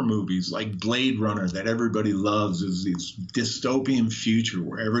horror movies like Blade Runner that everybody loves is this dystopian future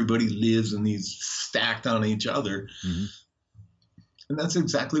where everybody lives in these stacked on each other. Mm-hmm. And that's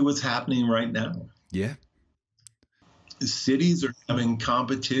exactly what's happening right now. Yeah. Cities are having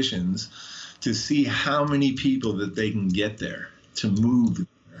competitions to see how many people that they can get there to move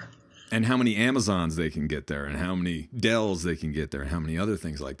there. And how many Amazons they can get there and how many Dells they can get there and how many other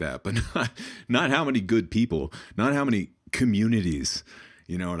things like that. But not how many good people, not how many communities.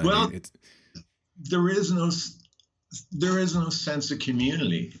 You know what I mean? There is no sense of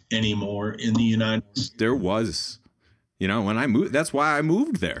community anymore in the United States. There was. When I moved, that's why I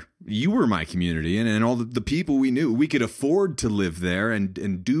moved there. You were my community, and all the people we knew. We could afford to live there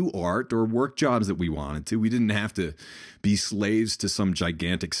and do art or work jobs that we wanted to. We didn't have to be slaves to some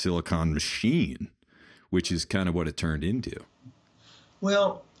gigantic silicon machine, which is kind of what it turned into.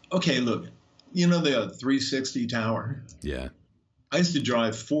 Well, Okay, look, you know the 360 tower? Yeah. I used to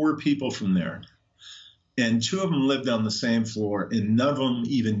drive 4 people from there, and 2 of them lived on the same floor, and none of them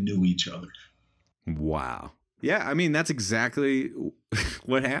even knew each other. Wow. Yeah, I mean that's exactly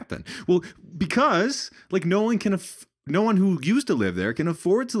what happened. Well, because like no one who used to live there can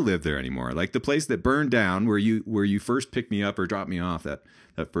afford to live there anymore. Like the place that burned down where you first picked me up or dropped me off that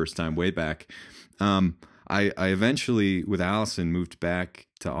first time way back. I eventually with Allison moved back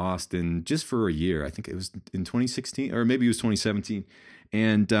to Austin just for a year. I think it was in 2016 or maybe it was 2017.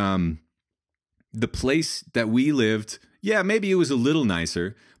 And the place that we lived, yeah, maybe it was a little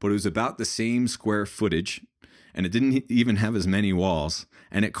nicer, but it was about the same square footage, and it didn't even have as many walls,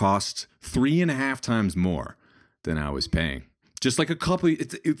 and it cost 3.5 times more than I was paying. Just like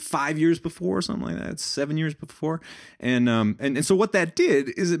 5 years before or something like that, 7 years before, and so what that did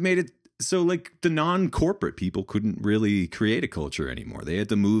is it made it so like the non-corporate people couldn't really create a culture anymore. They had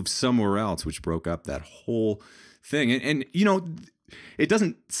to move somewhere else, which broke up that whole thing. And you know, it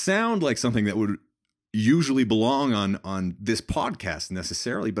doesn't sound like something that would usually belong on this podcast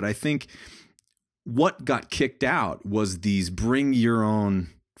necessarily, but I think what got kicked out was these bring your own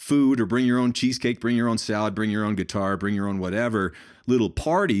food or bring your own cheesecake, bring your own salad, bring your own guitar, bring your own whatever little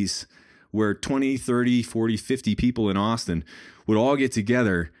parties where 20, 30, 40, 50 people in Austin would all get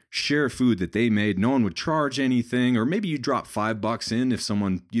together, share food that they made. No one would charge anything, or maybe you drop $5 in if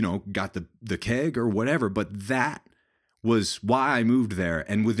someone, you know, got the keg or whatever. But that was why I moved there.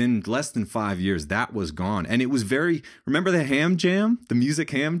 And within less than 5 years, that was gone. And it was remember the Ham Jam, the music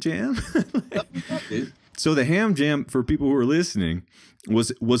Ham Jam? So the Ham Jam, for people who are listening,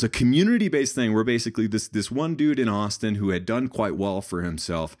 was a community-based thing where basically this one dude in Austin who had done quite well for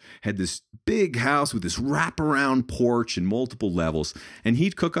himself had this big house with this wraparound porch and multiple levels, and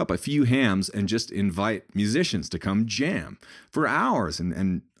he'd cook up a few hams and just invite musicians to come jam for hours.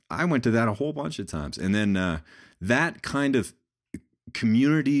 And I went to that a whole bunch of times. And then that kind of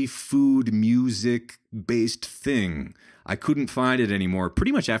community food music based thing, I couldn't find it anymore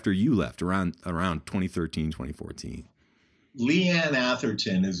pretty much after you left around 2013, 2014. Leanne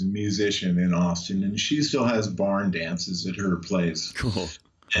Atherton is a musician in Austin, and she still has barn dances at her place. Cool.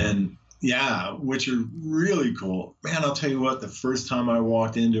 And yeah, which are really cool. Man, I'll tell you what, the first time I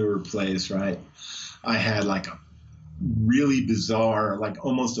walked into her place, right, I had like a really bizarre, like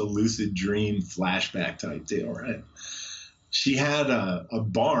almost a lucid dream flashback type deal, right? She had a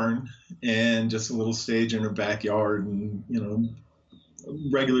barn and just a little stage in her backyard and, you know,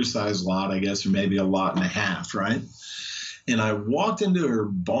 regular sized lot, I guess, or maybe a lot and a half, right? And I walked into her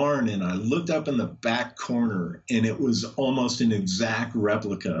barn and I looked up in the back corner, and it was almost an exact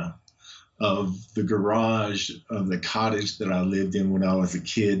replica of the garage of the cottage that I lived in when I was a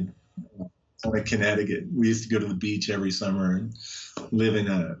kid in Connecticut. We used to go to the beach every summer and live in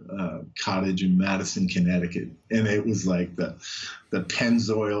a cottage in Madison, Connecticut. And it was like the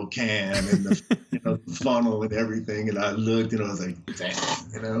Pennzoil can and the the funnel and everything. And I looked and I was like,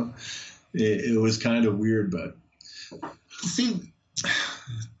 damn, it was kind of weird, but see,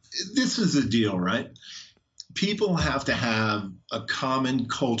 this is the deal, right? People have to have a common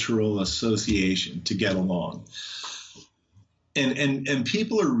cultural association to get along. And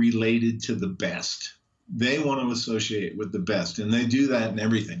people are related to the best. They want to associate with the best, and they do that in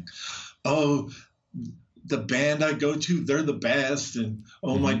everything. Oh, the band I go to, they're the best. And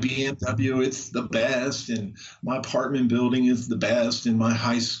oh, my BMW, it's the best. And my apartment building is the best. And my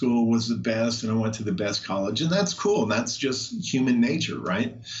high school was the best. And I went to the best college. And that's cool. And that's just human nature,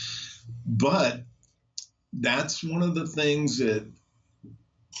 right? But that's one of the things that,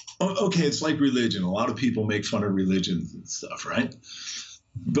 okay, it's like religion. A lot of people make fun of religions and stuff, right?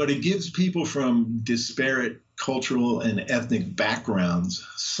 But it gives people from disparate cultural and ethnic backgrounds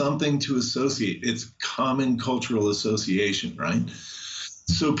something to associate. It's common cultural association, right?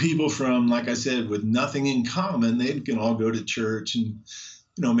 So people from, like I said, with nothing in common, they can all go to church and,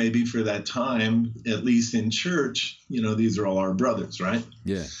 maybe for that time, at least in church, these are all our brothers, right?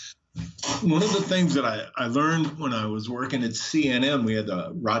 Yeah. One of the things that I learned when I was working at CNN, we had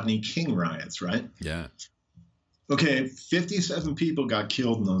the Rodney King riots, right? Yeah. Okay, 57 people got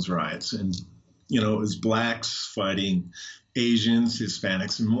killed in those riots. And, it was blacks fighting Asians,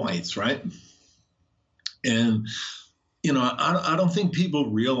 Hispanics, and whites, right? And, I don't think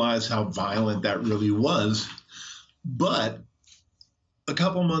people realize how violent that really was. But a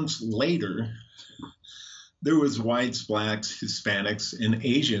couple months later, there was whites, blacks, Hispanics, and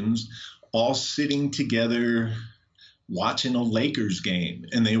Asians all sitting together watching a Lakers game,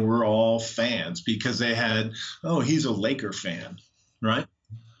 and they were all fans because they had, oh, he's a Laker fan, right?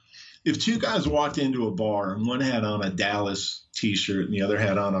 if two guys walked into a bar and one had on a Dallas t-shirt and the other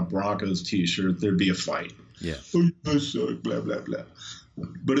had on a Broncos t-shirt, there'd be a fight. Yeah. Oh, you guys suck, blah, blah, blah.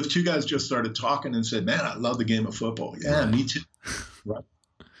 But if two guys just started talking and said, man, I love the game of football. Yeah, me too. Right.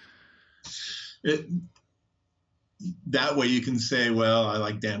 That way you can say, well, I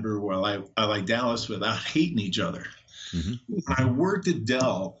like Denver, well, I like Dallas without hating each other. Mm-hmm. When I worked at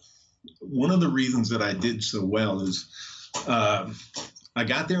Dell, one of the reasons that I did so well is I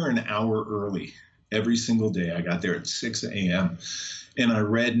got there an hour early every single day. I got there at 6 a.m. and I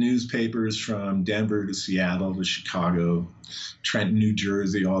read newspapers from Denver to Seattle to Chicago, Trenton, New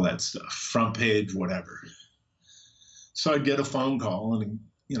Jersey, all that stuff, front page, whatever. So I'd get a phone call and,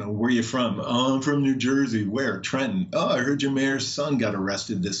 where are you from? Oh, I'm from New Jersey. Where? Trenton. Oh, I heard your mayor's son got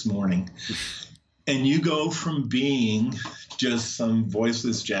arrested this morning. And you go from being just some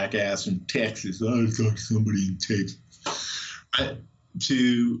voiceless jackass from Texas, I talk to somebody in Texas,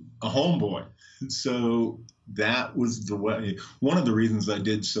 to a homeboy. So that was the way. One of the reasons I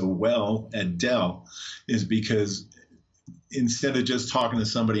did so well at Dell is because instead of just talking to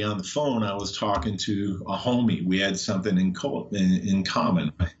somebody on the phone, I was talking to a homie. We had something in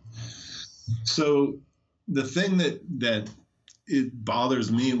common. Right? So the thing that it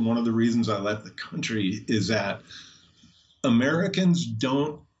bothers me, and one of the reasons I left the country, is that Americans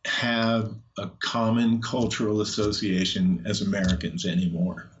don't have a common cultural association as Americans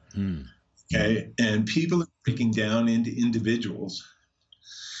anymore. Okay, and people are breaking down into individuals.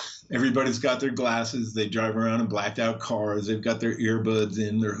 Everybody's got their glasses. They drive around in blacked out cars. They've got their earbuds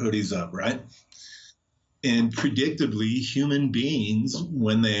in, their hoodies up, right? And predictably, human beings,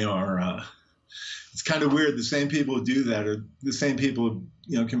 when they are, it's kind of weird. The same people who do that are the same people,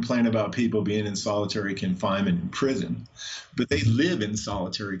 complain about people being in solitary confinement in prison, but they live in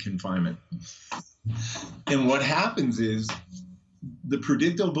solitary confinement. And what happens is the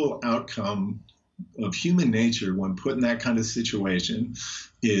predictable outcome of human nature when put in that kind of situation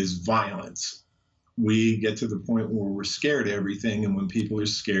is violence. We get to the point where we're scared of everything, and when people are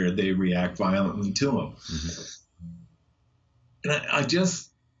scared, they react violently to them. Mm-hmm. And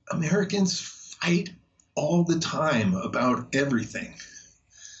Americans fight all the time about everything.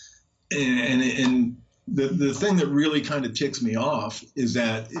 And the thing that really kind of ticks me off is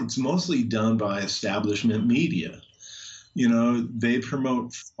that it's mostly done by establishment media. They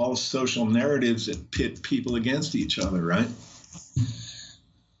promote false social narratives that pit people against each other, right?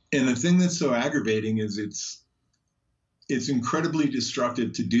 And the thing that's so aggravating is it's incredibly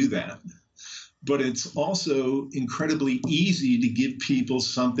destructive to do that. But it's also incredibly easy to give people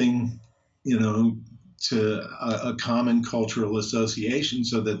something, to a common cultural association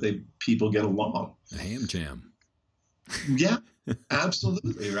so that people get along. A ham jam. Yeah,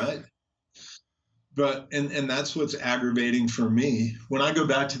 absolutely, right? But and that's what's aggravating for me. When I go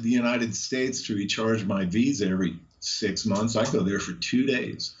back to the United States to recharge my visa every 6 months, I go there for 2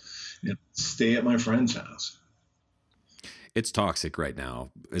 days and stay at my friend's house. It's toxic right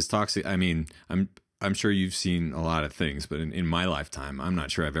now. It's toxic. I mean, I'm sure you've seen a lot of things, but in my lifetime, I'm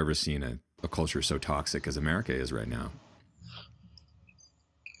not sure I've ever seen a culture so toxic as America is right now.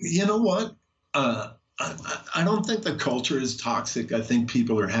 You know what? I don't think the culture is toxic. I think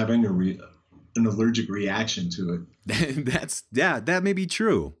people are having an allergic reaction to it. That may be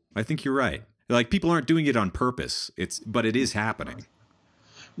true. I think you're right. Like, people aren't doing it on purpose. But it is happening.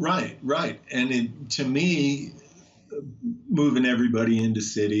 Right. And to me, moving everybody into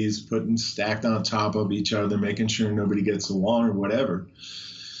cities, putting stacked on top of each other, making sure nobody gets along or whatever.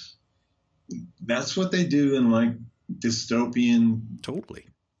 That's what they do in like dystopian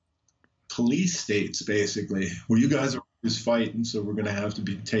police states, basically, where you guys are always fighting, so we're going to have to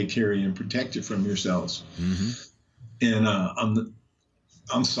take care of you and protect you from yourselves. Mm-hmm. And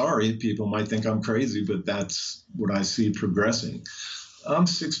I'm sorry, people might think I'm crazy, but that's what I see progressing. I'm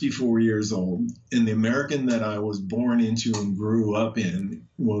 64 years old, and the American that I was born into and grew up in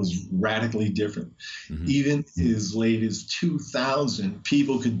was radically different. Mm-hmm. Even as late as 2000,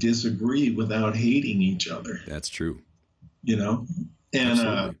 people could disagree without hating each other. That's true.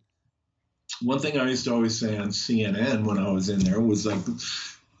 And one thing I used to always say on CNN when I was in there was like,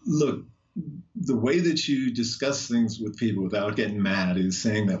 look, the way that you discuss things with people without getting mad is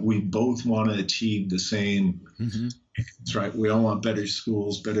saying that we both want to achieve the same. Mm-hmm. That's right. We all want better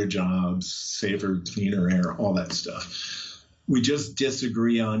schools, better jobs, safer, cleaner air, all that stuff. We just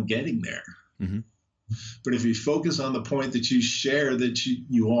disagree on getting there. Mm-hmm. But if you focus on the point that you share, that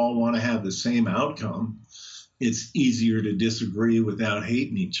you all want to have the same outcome, it's easier to disagree without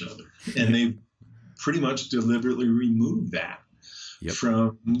hating each other. And they pretty much deliberately remove that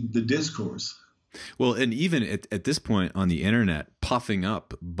from the discourse. Well, and even at this point on the internet, puffing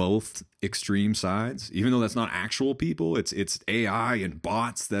up both extreme sides, even though that's not actual people. It's AI and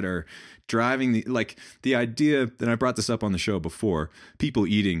bots that are driving the idea that I brought this up on the show before, people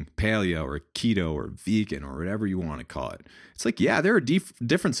eating paleo or keto or vegan or whatever you want to call it. It's like, yeah, there are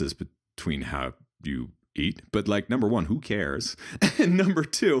differences between how you eat, but like, number one, who cares? And number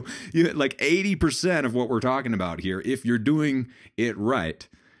two, like 80% of what we're talking about here, if you're doing it right,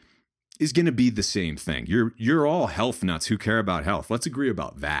 is going to be the same thing. You're all health nuts who care about health. Let's agree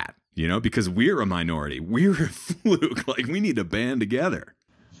about that, because we're a minority. We're a fluke. Like, we need to band together.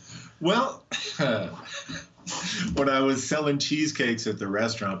 Well, when I was selling cheesecakes at the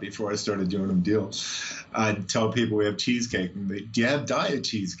restaurant before I started doing them deals, I'd tell people we have cheesecake, and they, do you have diet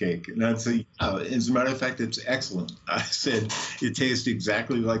cheesecake? And I'd say, yeah. As a matter of fact, it's excellent. I said, it tastes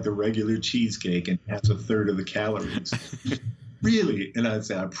exactly like the regular cheesecake and has a third of the calories. Really? And I'd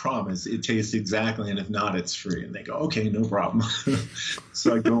say, I promise, it tastes exactly, and if not, it's free. And they go, okay, no problem.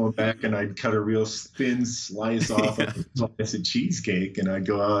 So I'd go back and I'd cut a real thin slice off of a slice of cheesecake, and I'd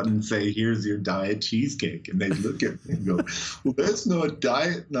go out and say, here's your diet cheesecake. And they'd look at me and go, well, that's not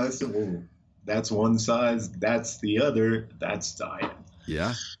diet. And I said, well, that's one size, that's the other, that's diet.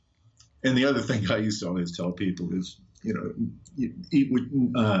 Yeah. And the other thing I used to always tell people is, you eat with,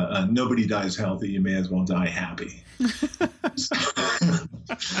 nobody dies healthy. You may as well die happy.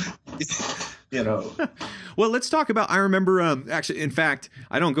 Well, let's talk about, I remember, actually, in fact,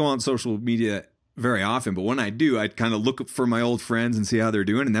 I don't go on social media very often, but when I do, I kind of look for my old friends and see how they're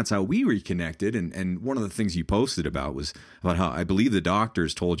doing. And that's how we reconnected. And one of the things you posted about was about how I believe the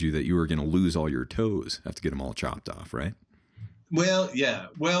doctors told you that you were going to lose all your toes, have to get them all chopped off, right? Well, yeah.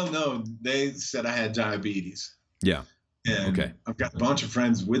 Well, no, they said I had diabetes. Yeah. And okay. I've got a bunch of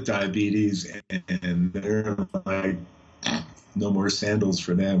friends with diabetes, and they're like, no more sandals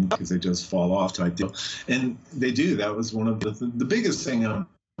for them because they just fall off type deal. And they do. That was one of the biggest thing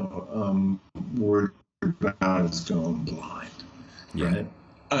I'm worried about is going blind. Yeah. Right?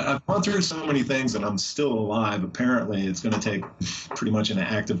 I've gone through so many things, and I'm still alive. Apparently, it's going to take pretty much an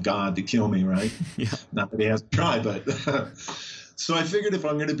act of God to kill me, right? Yeah. Not that he has to try, but... So I figured if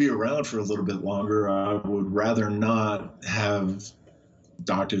I'm going to be around for a little bit longer, I would rather not have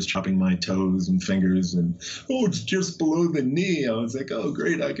doctors chopping my toes and fingers and, oh, it's just below the knee. I was like, oh,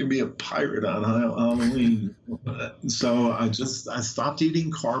 great, I can be a pirate on Halloween. So I stopped eating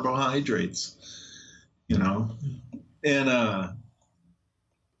carbohydrates, and I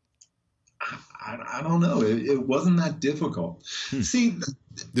don't know. It wasn't that difficult. See,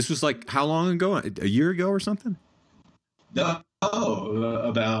 this was like how long ago? A year ago or something?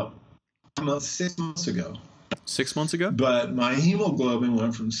 About 6 months ago. 6 months ago? But my hemoglobin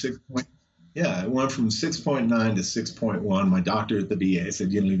went from 6.9 to 6.1. My doctor at the VA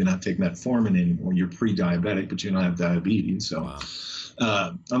said, you don't even have to take metformin anymore. You're pre-diabetic, but you don't have diabetes. So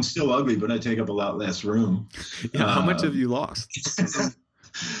wow. I'm still ugly, but I take up a lot less room. Yeah, how much have you lost?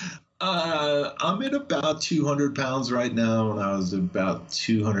 I'm at about 200 pounds right now, and I was about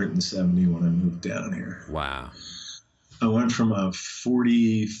 270 when I moved down here. Wow. I went from a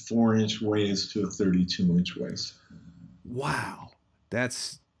 44-inch waist to a 32-inch waist. Wow.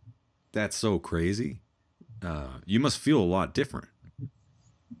 That's so crazy. You must feel a lot different.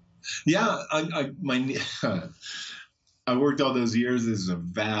 Yeah. I worked all those years as a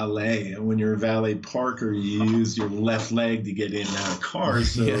valet. And when you're a valet parker, you use your left leg to get in and out of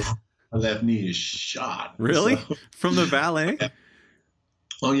cars. So yeah. My left knee is shot. Really? So, from the valet?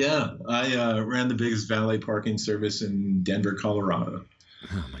 Oh, yeah. I ran the biggest valet parking service in Denver, Colorado.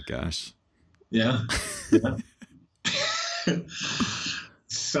 Oh, my gosh. Yeah. I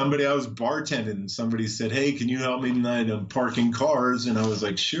was bartending, and somebody said, hey, can you help me tonight? I'm parking cars. And I was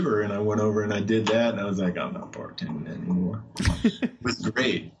like, sure. And I went over and I did that. And I was like, I'm not bartending anymore. It was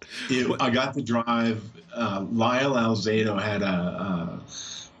great. I got to drive. Lyle Alzado had a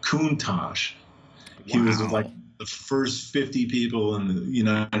Countach. He was like the first 50 people in the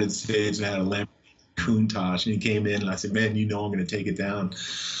United States who had a Lamborghini Countach, and he came in, and I said, man, I'm going to take it down.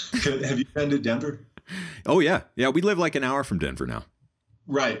 Have you been to Denver? Oh, yeah. Yeah, we live like an hour from Denver now.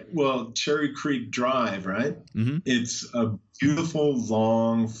 Right. Well, Cherry Creek Drive, right? Mm-hmm. It's a beautiful,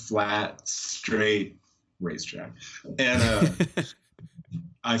 long, flat, straight racetrack. And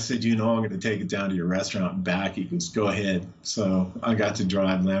I said, I'm going to take it down to your restaurant and back. He goes, go ahead. So I got to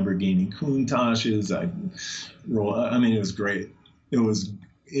drive Lamborghini Countaches. It was great.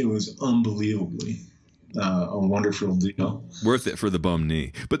 It was unbelievably a wonderful deal. Worth it for the bum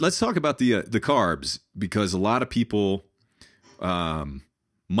knee. But let's talk about the carbs, because a lot of people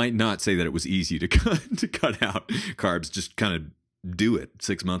might not say that it was easy to cut out carbs. Just kind of do it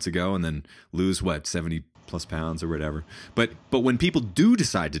 6 months ago and then lose 70 plus pounds or whatever. But when people do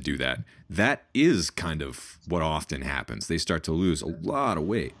decide to do that, that is kind of what often happens. They start to lose a lot of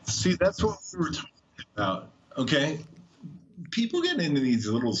weight. See, that's what we were talking about. Okay. People get into these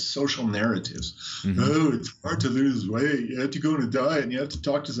little social narratives. Mm-hmm. Oh, it's hard to lose weight. You have to go on a diet and you have to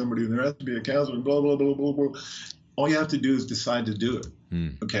talk to somebody and there has to be a counselor, blah, blah, blah, blah, blah. All you have to do is decide to do it.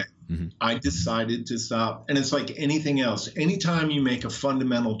 Okay. Mm-hmm. I decided to stop. And it's like anything else. Anytime you make a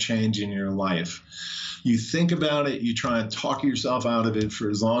fundamental change in your life, you think about it, you try and talk yourself out of it for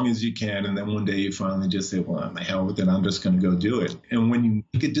as long as you can. And then one day you finally just say, well, the hell with it. I'm just going to go do it. And when you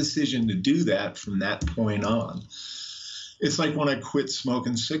make a decision to do that from that point on, it's like when I quit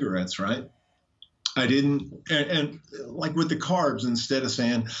smoking cigarettes, right? I didn't, and like with the carbs, instead of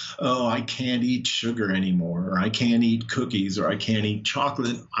saying, oh, I can't eat sugar anymore, or I can't eat cookies, or I can't eat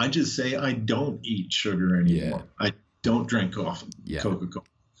chocolate, I just say I don't eat sugar anymore. Yeah. I don't drink coffee, Coca-Cola.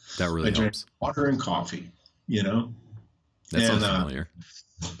 That really I drink helps. water and coffee, you know? That sounds familiar.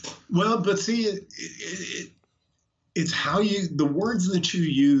 Well, but see, it's how the words that you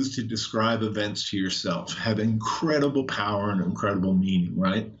use to describe events to yourself have incredible power and incredible meaning,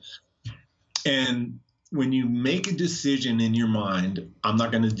 right? And when you make a decision in your mind, I'm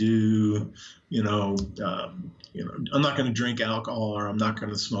not going to do, I'm not going to drink alcohol, or I'm not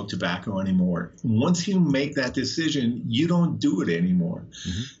going to smoke tobacco anymore. Once you make that decision, you don't do it anymore.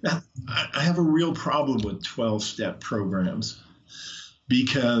 Mm-hmm. Now, I have a real problem with 12-step programs,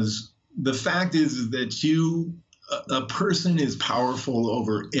 because the fact is that a person is powerful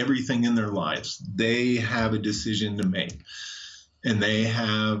over everything in their lives. They have a decision to make, and they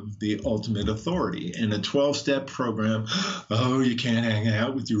have the ultimate authority. In a 12-step program, oh, you can't hang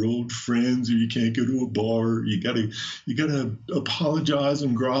out with your old friends, or you can't go to a bar. You gotta apologize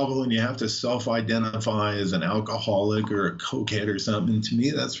and grovel, and you have to self-identify as an alcoholic or a cokehead or something. To me,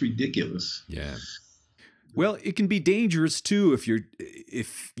 that's ridiculous. Yeah. Well, it can be dangerous too if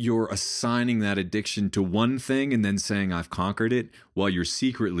you're assigning that addiction to one thing and then saying I've conquered it while you're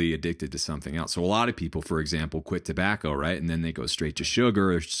secretly addicted to something else. So a lot of people, for example, quit tobacco, right? And then they go straight to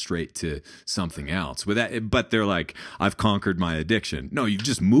sugar or straight to something else. But they're like, I've conquered my addiction. No, you've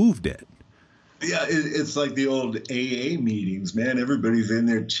just moved it. Yeah, it's like the old AA meetings, man. Everybody's in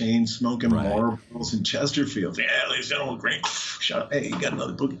there chain smoking marbles and Chesterfields. Yeah, ladies and gentlemen, great. Shut up. Hey, you got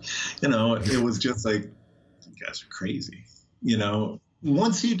another boogie. It was just like, you guys are crazy.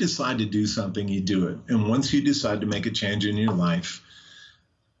 Once you decide to do something, you do it. And once you decide to make a change in your life,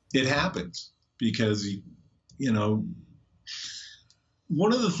 it happens. Because,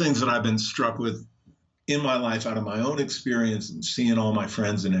 one of the things that I've been struck with in my life out of my own experience and seeing all my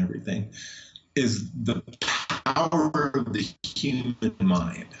friends and everything is the power of the human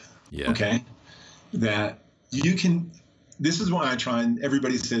mind. Yeah. Okay? That you can, this is why I try, and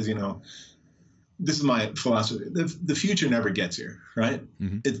everybody says, this is my philosophy. The future never gets here, right?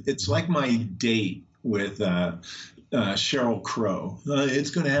 Mm-hmm. It's like my date with Sheryl Crow.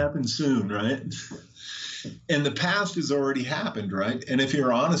 It's going to happen soon, right? And the past has already happened, right? And if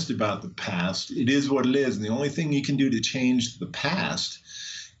you're honest about the past, it is what it is. And the only thing you can do to change the past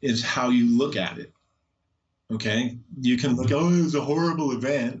is how you look at it. Okay, you can look, oh, it was a horrible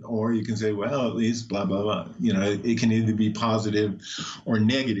event, or you can say, well, at least blah, blah, blah. It can either be positive or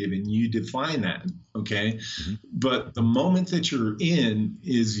negative, and you define that, okay? Mm-hmm. But the moment that you're in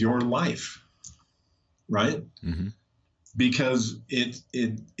is your life, right? Mm-hmm. Because it's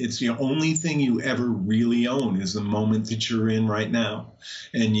the only thing you ever really own is the moment that you're in right now.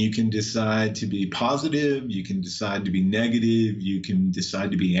 And you can decide to be positive, you can decide to be negative, you can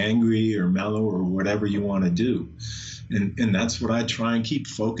decide to be angry or mellow or whatever you want to do. And that's what I try and keep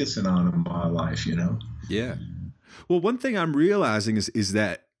focusing on in my life, Yeah. Well, one thing I'm realizing is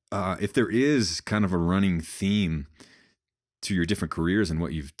that if there is kind of a running theme to your different careers and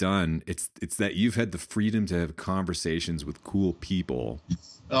what you've done, it's that you've had the freedom to have conversations with cool people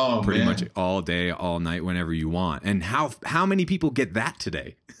pretty much all day, all night, whenever you want. And how many people get that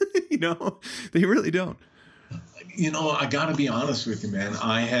today? They really don't. I got to be honest with you, man.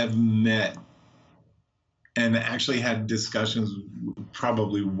 I have met and actually had discussions with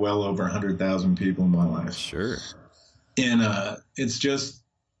probably well over 100,000 people in my life. Sure. And it's just,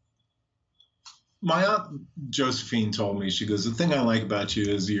 my aunt Josephine told me, she goes, the thing I like about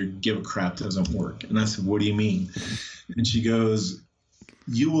you is your give a crap doesn't work. And I said, what do you mean? And she goes,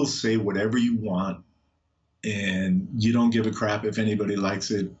 you will say whatever you want, and you don't give a crap if anybody likes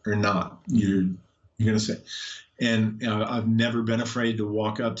it or not. You're going to say. And I've never been afraid to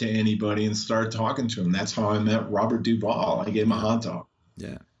walk up to anybody and start talking to them. That's how I met Robert Duvall. I gave him a hot dog.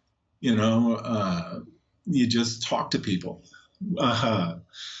 Yeah. You just talk to people.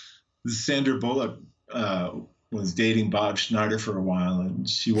 Sandra Bullock was dating Bob Schneider for a while, and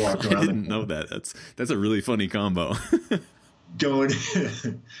she walked around. I didn't know that. That's a really funny combo. going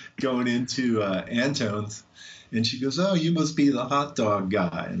going into Antone's, and she goes, "Oh, you must be the hot dog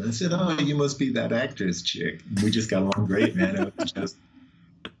guy." And I said, "Oh, you must be that actress chick." And we just got along great, man. It was just.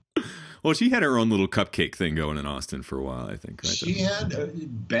 Well, she had her own little cupcake thing going in Austin for a while, I think. Right? She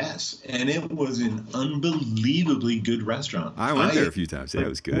had Bess, and it was an unbelievably good restaurant. I went there a few times. Yeah, it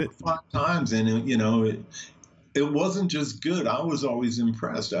was good. 5 times, and it wasn't just good. I was always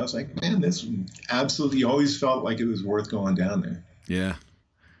impressed. I was like, man, this absolutely always felt like it was worth going down there. Yeah.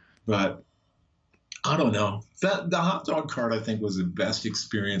 But I don't know. The hot dog cart, I think, was the best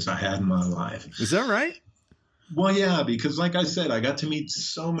experience I had in my life. Is that right? Well, yeah, because like I said, I got to meet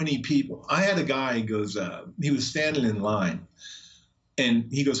so many people. I had a guy, he was standing in line,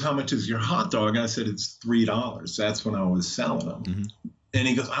 and he goes, "How much is your hot dog?" And I said, "It's $3. That's when I was selling them." Mm-hmm. And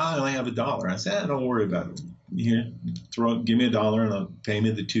he goes, "I only have $1." I said, "Don't worry about it. Here, give me $1 and I'll pay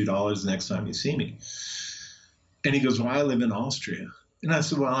me the $2 next time you see me." And he goes, "Well, I live in Austria." And I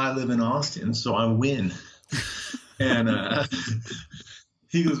said, "Well, I live in Austin, so I win." And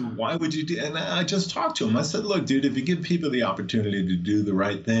he goes, "Why would you do?" And I just talked to him. I said, "Look, dude, if you give people the opportunity to do the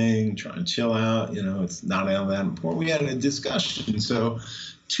right thing, try and chill out, it's not all that important." We had a discussion. So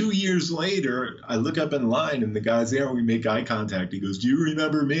 2 years later, I look up in line and the guy's there and we make eye contact. He goes, "Do you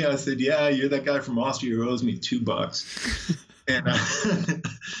remember me?" I said, "Yeah, you're that guy from Austria who owes me $2. And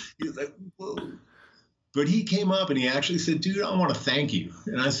he was like, "Whoa." But he came up and he actually said, "Dude, I want to thank you."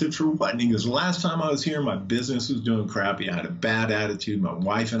 And I said, "For what?" And he goes, "Last time I was here, my business was doing crappy. I had a bad attitude. My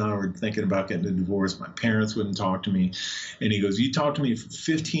wife and I were thinking about getting a divorce. My parents wouldn't talk to me." And he goes, "You talked to me for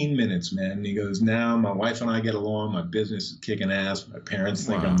 15 minutes, man." And he goes, "Now my wife and I get along. My business is kicking ass. My parents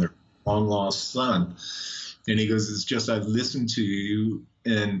think I'm their long-lost son." And he goes, "It's just I've listened to you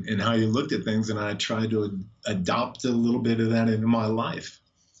and how you looked at things, and I tried to adopt a little bit of that into my life."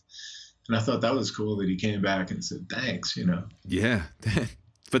 And I thought that was cool that he came back and said, "Thanks," Yeah.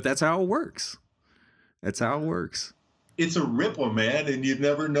 But that's how it works. That's how it works. It's a ripple, man. And you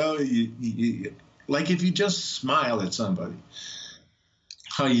never know. Like if you just smile at somebody,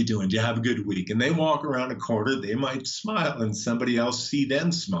 "How you doing? Do you have a good week?" And they walk around a corner, they might smile and somebody else see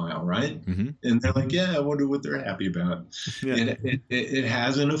them smile, right? Mm-hmm. And they're like, "Yeah, I wonder what they're happy about." Yeah. And it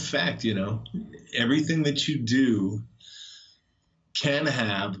has an effect, Everything that you do can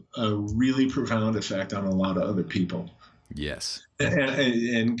have a really profound effect on a lot of other people. Yes.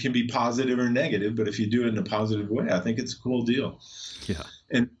 And can be positive or negative, but if you do it in a positive way, I think it's a cool deal. Yeah.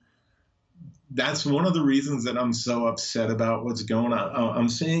 And that's one of the reasons that I'm so upset about what's going on. I'm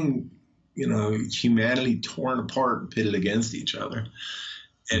seeing, humanity torn apart and pitted against each other.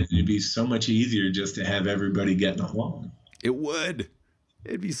 And it'd be so much easier just to have everybody getting along. It would.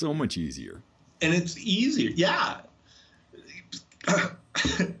 It'd be so much easier. And it's easier. Yeah.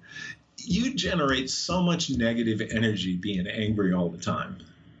 You generate so much negative energy being angry all the time,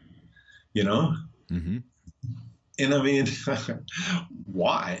 Mm-hmm. And I mean,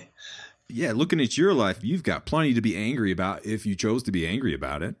 why? Yeah, looking at your life, you've got plenty to be angry about if you chose to be angry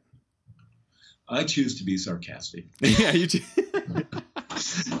about it. I choose to be sarcastic. Yeah, you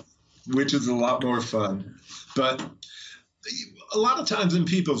which is a lot more fun. But a lot of times in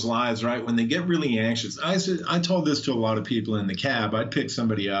people's lives, right, when they get really anxious, I told this to a lot of people in the cab. I'd pick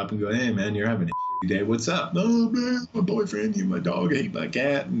somebody up and go, "Hey, man, you're having a shitty day. What's up?" "Oh, man, my boyfriend, my dog, I hate my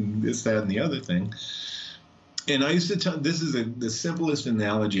cat," and this, that, and the other thing. And I used to tell, this is the simplest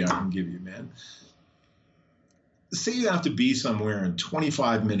analogy I can give you, man. Say you have to be somewhere in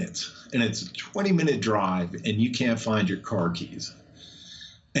 25 minutes, and it's a 20-minute drive, and you can't find your car keys.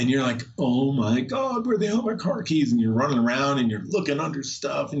 And you're like, "Oh my God, where the hell are my car keys?" And you're running around and you're looking under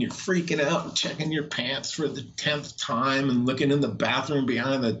stuff and you're freaking out and checking your pants for the 10th time and looking in the bathroom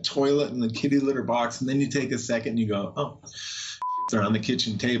behind the toilet and the kitty litter box. And then you take a second and you go, "Oh, they're on the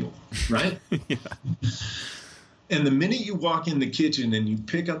kitchen table," right? Yeah. And the minute you walk in the kitchen and you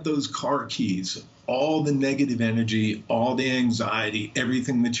pick up those car keys, all the negative energy, all the anxiety,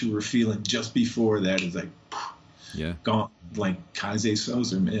 everything that you were feeling just before that is like, gone. Like Kaze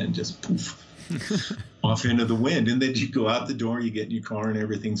Sozer, man, just poof, off into the wind. And then you go out the door, you get in your car, and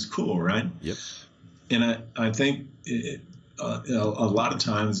everything's cool, right? Yep. And I think a lot of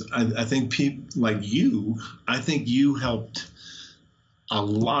times, I think people like you, I think you helped a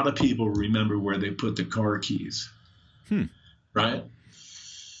lot of people remember where they put the car keys. Right?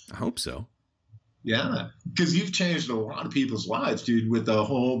 I hope so. Yeah, because you've changed a lot of people's lives, dude, with the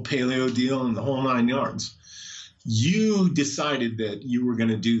whole paleo deal and the whole 9 yards. You decided that you were going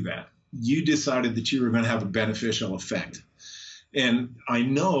to do that. You decided that you were going to have a beneficial effect. And I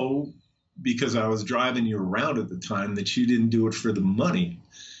know because I was driving you around at the time that you didn't do it for the money.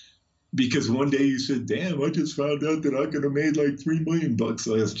 Because one day you said, damn, I just found out that I could have made like $3 million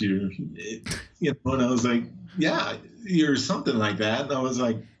last year. And I was like, yeah, you're something like that. And I was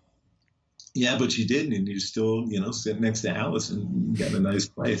like, yeah, but you didn't. And you're still, sitting next to Alice and got a nice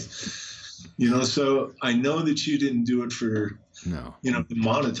place. So I know that you didn't do it for, to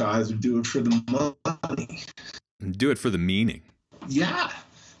monetize, or do it for the money. Do it for the meaning. Yeah.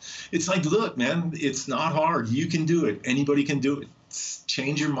 It's like, look, man, it's not hard. You can do it. Anybody can do it.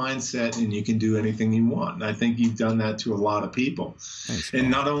 Change your mindset and you can do anything you want. And I think you've done that to a lot of people. Thanks,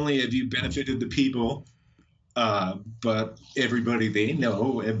 and not only have you benefited the people, but everybody they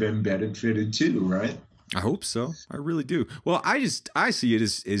know have been benefited too, right? I hope so. I really do. Well, I see it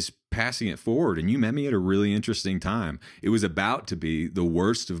as passing it forward. And you met me at a really interesting time. It was about to be the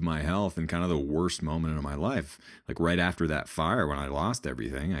worst of my health and kind of the worst moment of my life. Like right after that fire, when I lost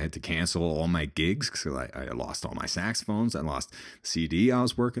everything, I had to cancel all my gigs because I lost all my saxophones. I lost the CD I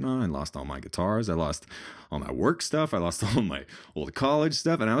was working on. I lost all my guitars. I lost all my work stuff. I lost all my old college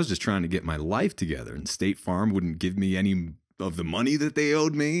stuff. And I was just trying to get my life together. And State Farm wouldn't give me any of the money that they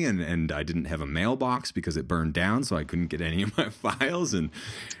owed me, and I didn't have a mailbox because it burned down, so I couldn't get any of my files. And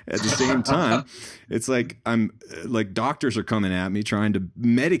at the same time, it's like doctors are coming at me trying to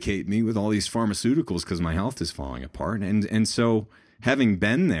medicate me with all these pharmaceuticals because my health is falling apart. And so having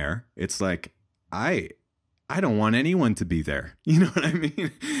been there, it's like I don't want anyone to be there. You know what I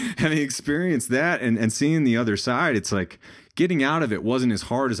mean? Having experienced that and seeing the other side, it's like getting out of it wasn't as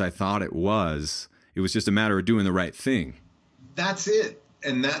hard as I thought it was. It was just a matter of doing the right thing. That's it.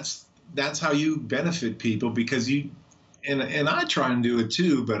 And that's how you benefit people, because and I try and do it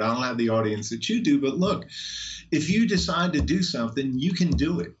too, but I don't have the audience that you do. But look, if you decide to do something, you can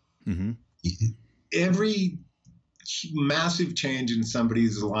do it. Mm-hmm. Every massive change in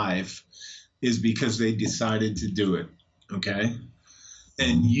somebody's life is because they decided to do it. Okay.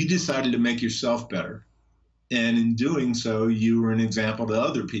 And you decided to make yourself better. And in doing so, you were an example to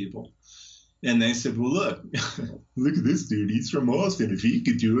other people. And they said, well, look at this dude. He's from Austin. If he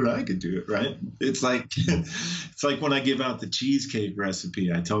could do it, I could do it, right? It's like when I give out the cheesecake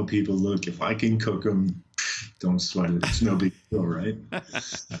recipe, I tell people, look, if I can cook them, don't sweat it. It's no big deal, right?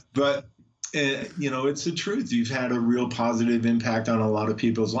 But, it's the truth. You've had a real positive impact on a lot of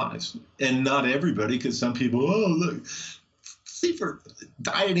people's lives. And not everybody, because some people, oh, look. See, for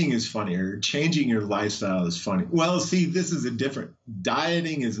dieting is funnier. Changing your lifestyle is funny. Well, see, this is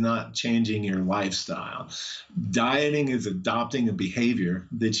dieting is not changing your lifestyle. Dieting is adopting a behavior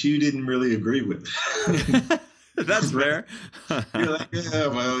that you didn't really agree with. That's fair. You're like, yeah,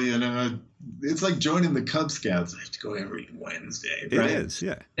 well, it's like joining the Cub Scouts. I have to go every Wednesday, right? It is,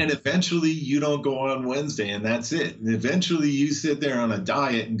 yeah. And eventually you don't go on Wednesday, and that's it. And eventually you sit there on a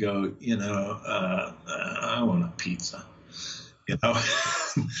diet and go, I want a pizza.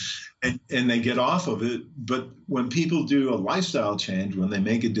 And they get off of it. But when people do a lifestyle change, when they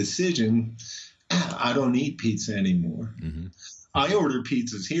make a decision, I don't eat pizza anymore. Mm-hmm. I order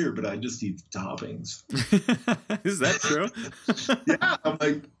pizzas here, but I just eat the toppings. Is that true? Yeah, I'm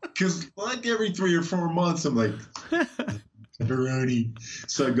like, because like every 3 or 4 months, I'm like, pepperoni.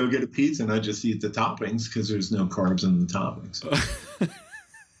 So I go get a pizza and I just eat the toppings because there's no carbs in the toppings.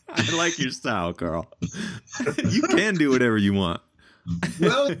 I like your style, Carl. You can do whatever you want.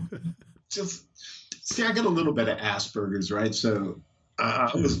 Well, I got a little bit of Asperger's, right? So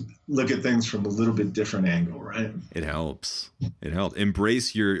I always look at things from a little bit different angle, right? It helps. It helps.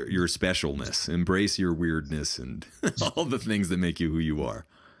 Embrace your specialness. Embrace your weirdness and all the things that make you who you are.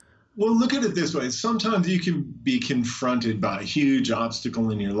 Well, look at it this way. Sometimes you can be confronted by a huge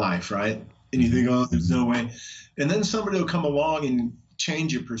obstacle in your life, right? And you think, oh, there's no way. And then somebody will come along and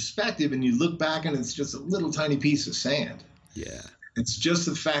change your perspective, and you look back and it's just a little tiny piece of sand. Yeah. It's just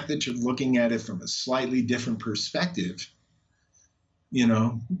the fact that you're looking at it from a slightly different perspective,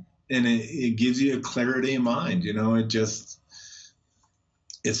 and it gives you a clarity of mind.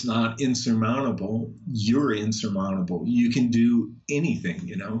 It's not insurmountable. You're insurmountable. You can do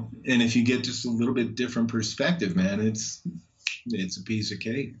anything, and if you get just a little bit different perspective, man, it's a piece of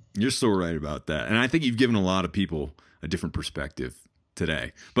cake. You're so right about that. And I think you've given a lot of people a different perspective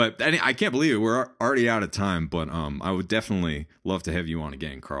today. But I can't believe it. We're already out of time, but I would definitely love to have you on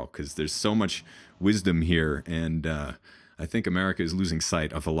again, Carl, because there's so much wisdom here. And I think America is losing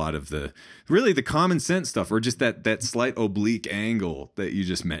sight of a lot of the common sense stuff, or just that slight oblique angle that you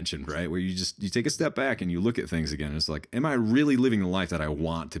just mentioned, right? Where you take a step back and you look at things again. And it's like, am I really living the life that I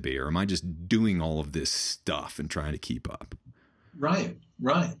want to be? Or am I just doing all of this stuff and trying to keep up? Right.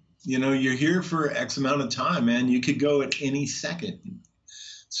 You're here for X amount of time, man. You could go at any second.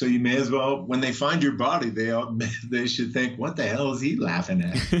 So you may as well, when they find your body, they should think, what the hell is he laughing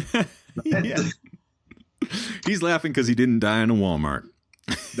at? Yeah. He's laughing because he didn't die in a Walmart.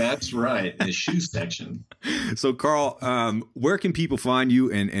 That's right, the shoe section. So, Carl, where can people find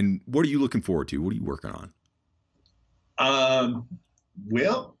you, and what are you looking forward to? What are you working on?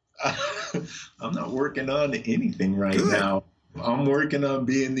 Well, I'm not working on anything right now. I'm working on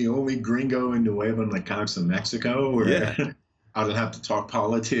being the only gringo in Nuevo Necaxa, Mexico, where I don't have to talk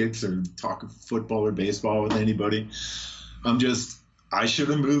politics or talk football or baseball with anybody. I should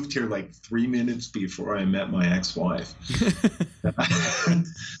have moved here like 3 minutes before I met my ex-wife.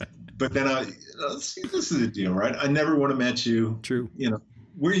 But then see, this is the deal, right? I never would have met you. True.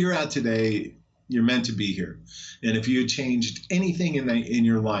 Where you're at today, you're meant to be here. And if you had changed anything in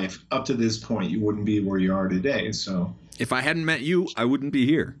your life up to this point, you wouldn't be where you are today. So if I hadn't met you, I wouldn't be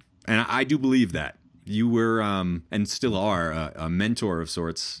here. And I do believe that. You were, and still are, a mentor of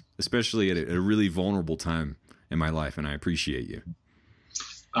sorts, especially at a really vulnerable time in my life, and I appreciate you.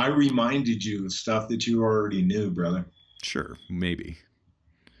 I reminded you of stuff that you already knew, brother. Sure, maybe.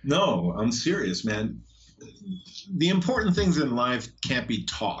 No, I'm serious, man. The important things in life can't be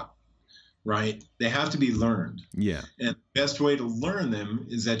taught, right? They have to be learned. Yeah. And the best way to learn them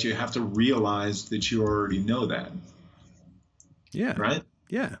is that you have to realize that you already know that. Yeah. Right?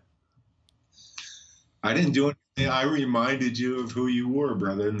 Yeah. I didn't do anything. I reminded you of who you were,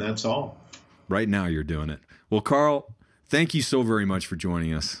 brother, and that's all. Right now you're doing it. Well, Carl, thank you so very much for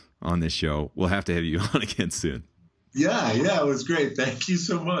joining us on this show. We'll have to have you on again soon. Yeah, it was great. Thank you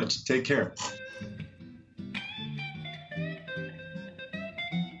so much. Take care.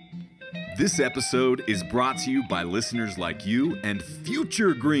 This episode is brought to you by listeners like you and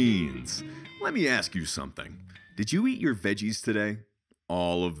Future Greens. Let me ask you something. Did you eat your veggies today?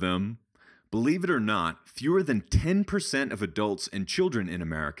 All of them? Believe it or not, fewer than 10% of adults and children in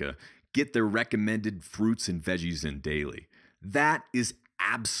America get their recommended fruits and veggies in daily. That is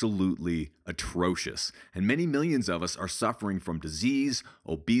absolutely atrocious, and many millions of us are suffering from disease,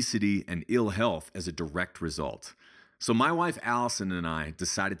 obesity, and ill health as a direct result. So my wife Allison and I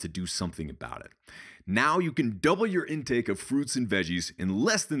decided to do something about it. Now you can double your intake of fruits and veggies in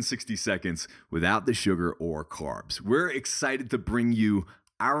less than 60 seconds without the sugar or carbs. We're excited to bring you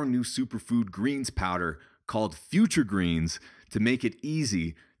our new superfood greens powder called Future Greens to make it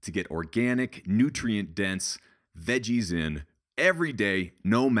easy to get organic, nutrient-dense veggies in every day,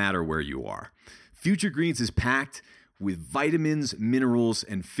 no matter where you are. Future Greens is packed with vitamins, minerals,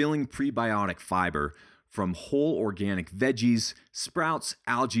 and filling prebiotic fiber from whole organic veggies, sprouts,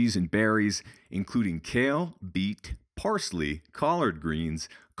 algae, and berries, including kale, beet, parsley, collard greens,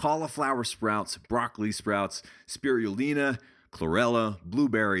 cauliflower sprouts, broccoli sprouts, spirulina, chlorella,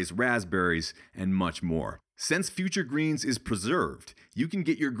 blueberries, raspberries, and much more. Since Future Greens is preserved, you can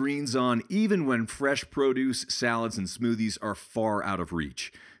get your greens on even when fresh produce, salads, and smoothies are far out of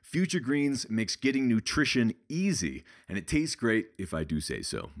reach. Future Greens makes getting nutrition easy, and it tastes great if I do say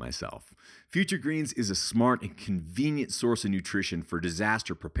so myself. Future Greens is a smart and convenient source of nutrition for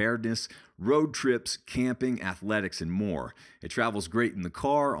disaster preparedness, road trips, camping, athletics, and more. It travels great in the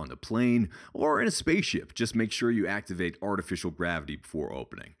car, on the plane, or in a spaceship. Just make sure you activate artificial gravity before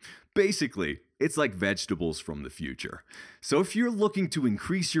opening. Basically, it's like vegetables from the future. So if you're looking to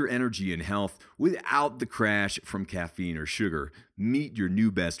increase your energy and health without the crash from caffeine or sugar, meet your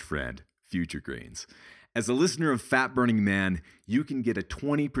new best friend, Future Greens. As a listener of Fat Burning Man, you can get a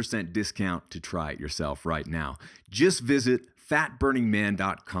 20% discount to try it yourself right now. Just visit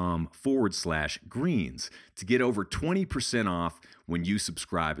fatburningman.com/greens to get over 20% off when you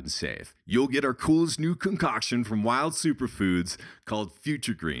subscribe and save. You'll get our coolest new concoction from Wild Superfoods called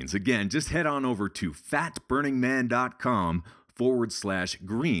Future Greens. Again, just head on over to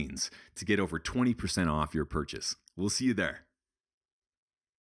fatburningman.com/greens to get over 20% off your purchase. We'll see you there.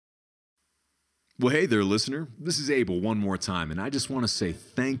 Well, hey there, listener. This is Abel one more time, and I just want to say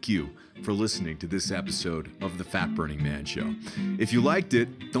thank you for listening to this episode of the Fat Burning Man Show. If you liked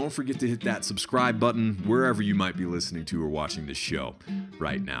it, don't forget to hit that subscribe button wherever you might be listening to or watching this show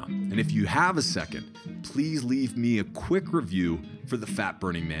right now. And if you have a second, please leave me a quick review for the Fat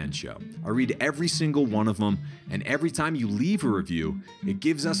Burning Man Show. I read every single one of them, and every time you leave a review, it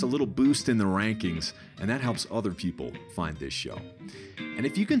gives us a little boost in the rankings, and that helps other people find this show. And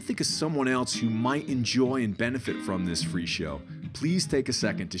if you can think of someone else who might enjoy and benefit from this free show, please take a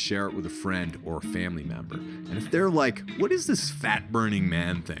second to share it with a friend or a family member. And if they're like, what is this Fat Burning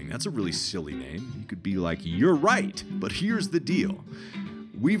Man thing? That's a really silly name. You could be like, you're right, but here's the deal.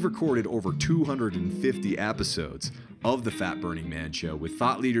 We've recorded over 250 episodes of the Fat Burning Man Show with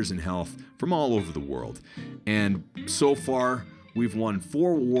thought leaders in health from all over the world. And so far, We've won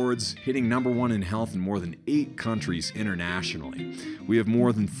 4 awards, hitting #1 in health in more than 8 countries internationally. We have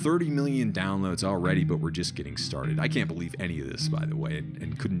more than 30 million downloads already, but we're just getting started. I can't believe any of this, by the way,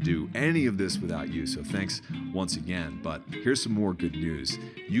 and couldn't do any of this without you, so thanks once again. But here's some more good news.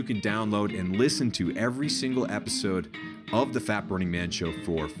 You can download and listen to every single episode of the Fat Burning Man Show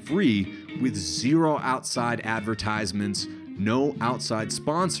for free with 0 outside advertisements, no outside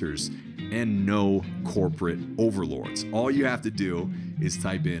sponsors, and no corporate overlords. All you have to do is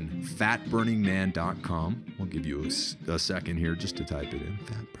type in fatburningman.com. We'll give you a second here just to type it in,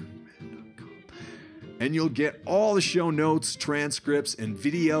 fatburningman.com. And you'll get all the show notes, transcripts, and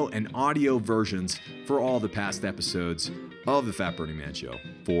video and audio versions for all the past episodes of the Fat Burning Man Show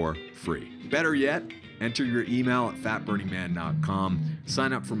for free. Better yet, enter your email at fatburningman.com,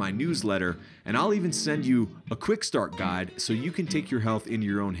 sign up for my newsletter, and I'll even send you a quick start guide so you can take your health into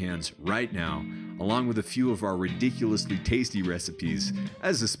your own hands right now, along with a few of our ridiculously tasty recipes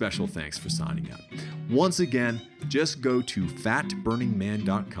as a special thanks for signing up. Once again, just go to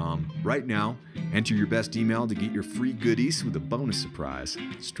fatburningman.com right now, enter your best email to get your free goodies with a bonus surprise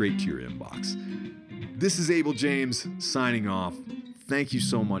straight to your inbox. This is Abel James signing off. Thank you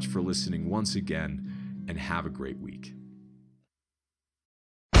so much for listening once again, and have a great week.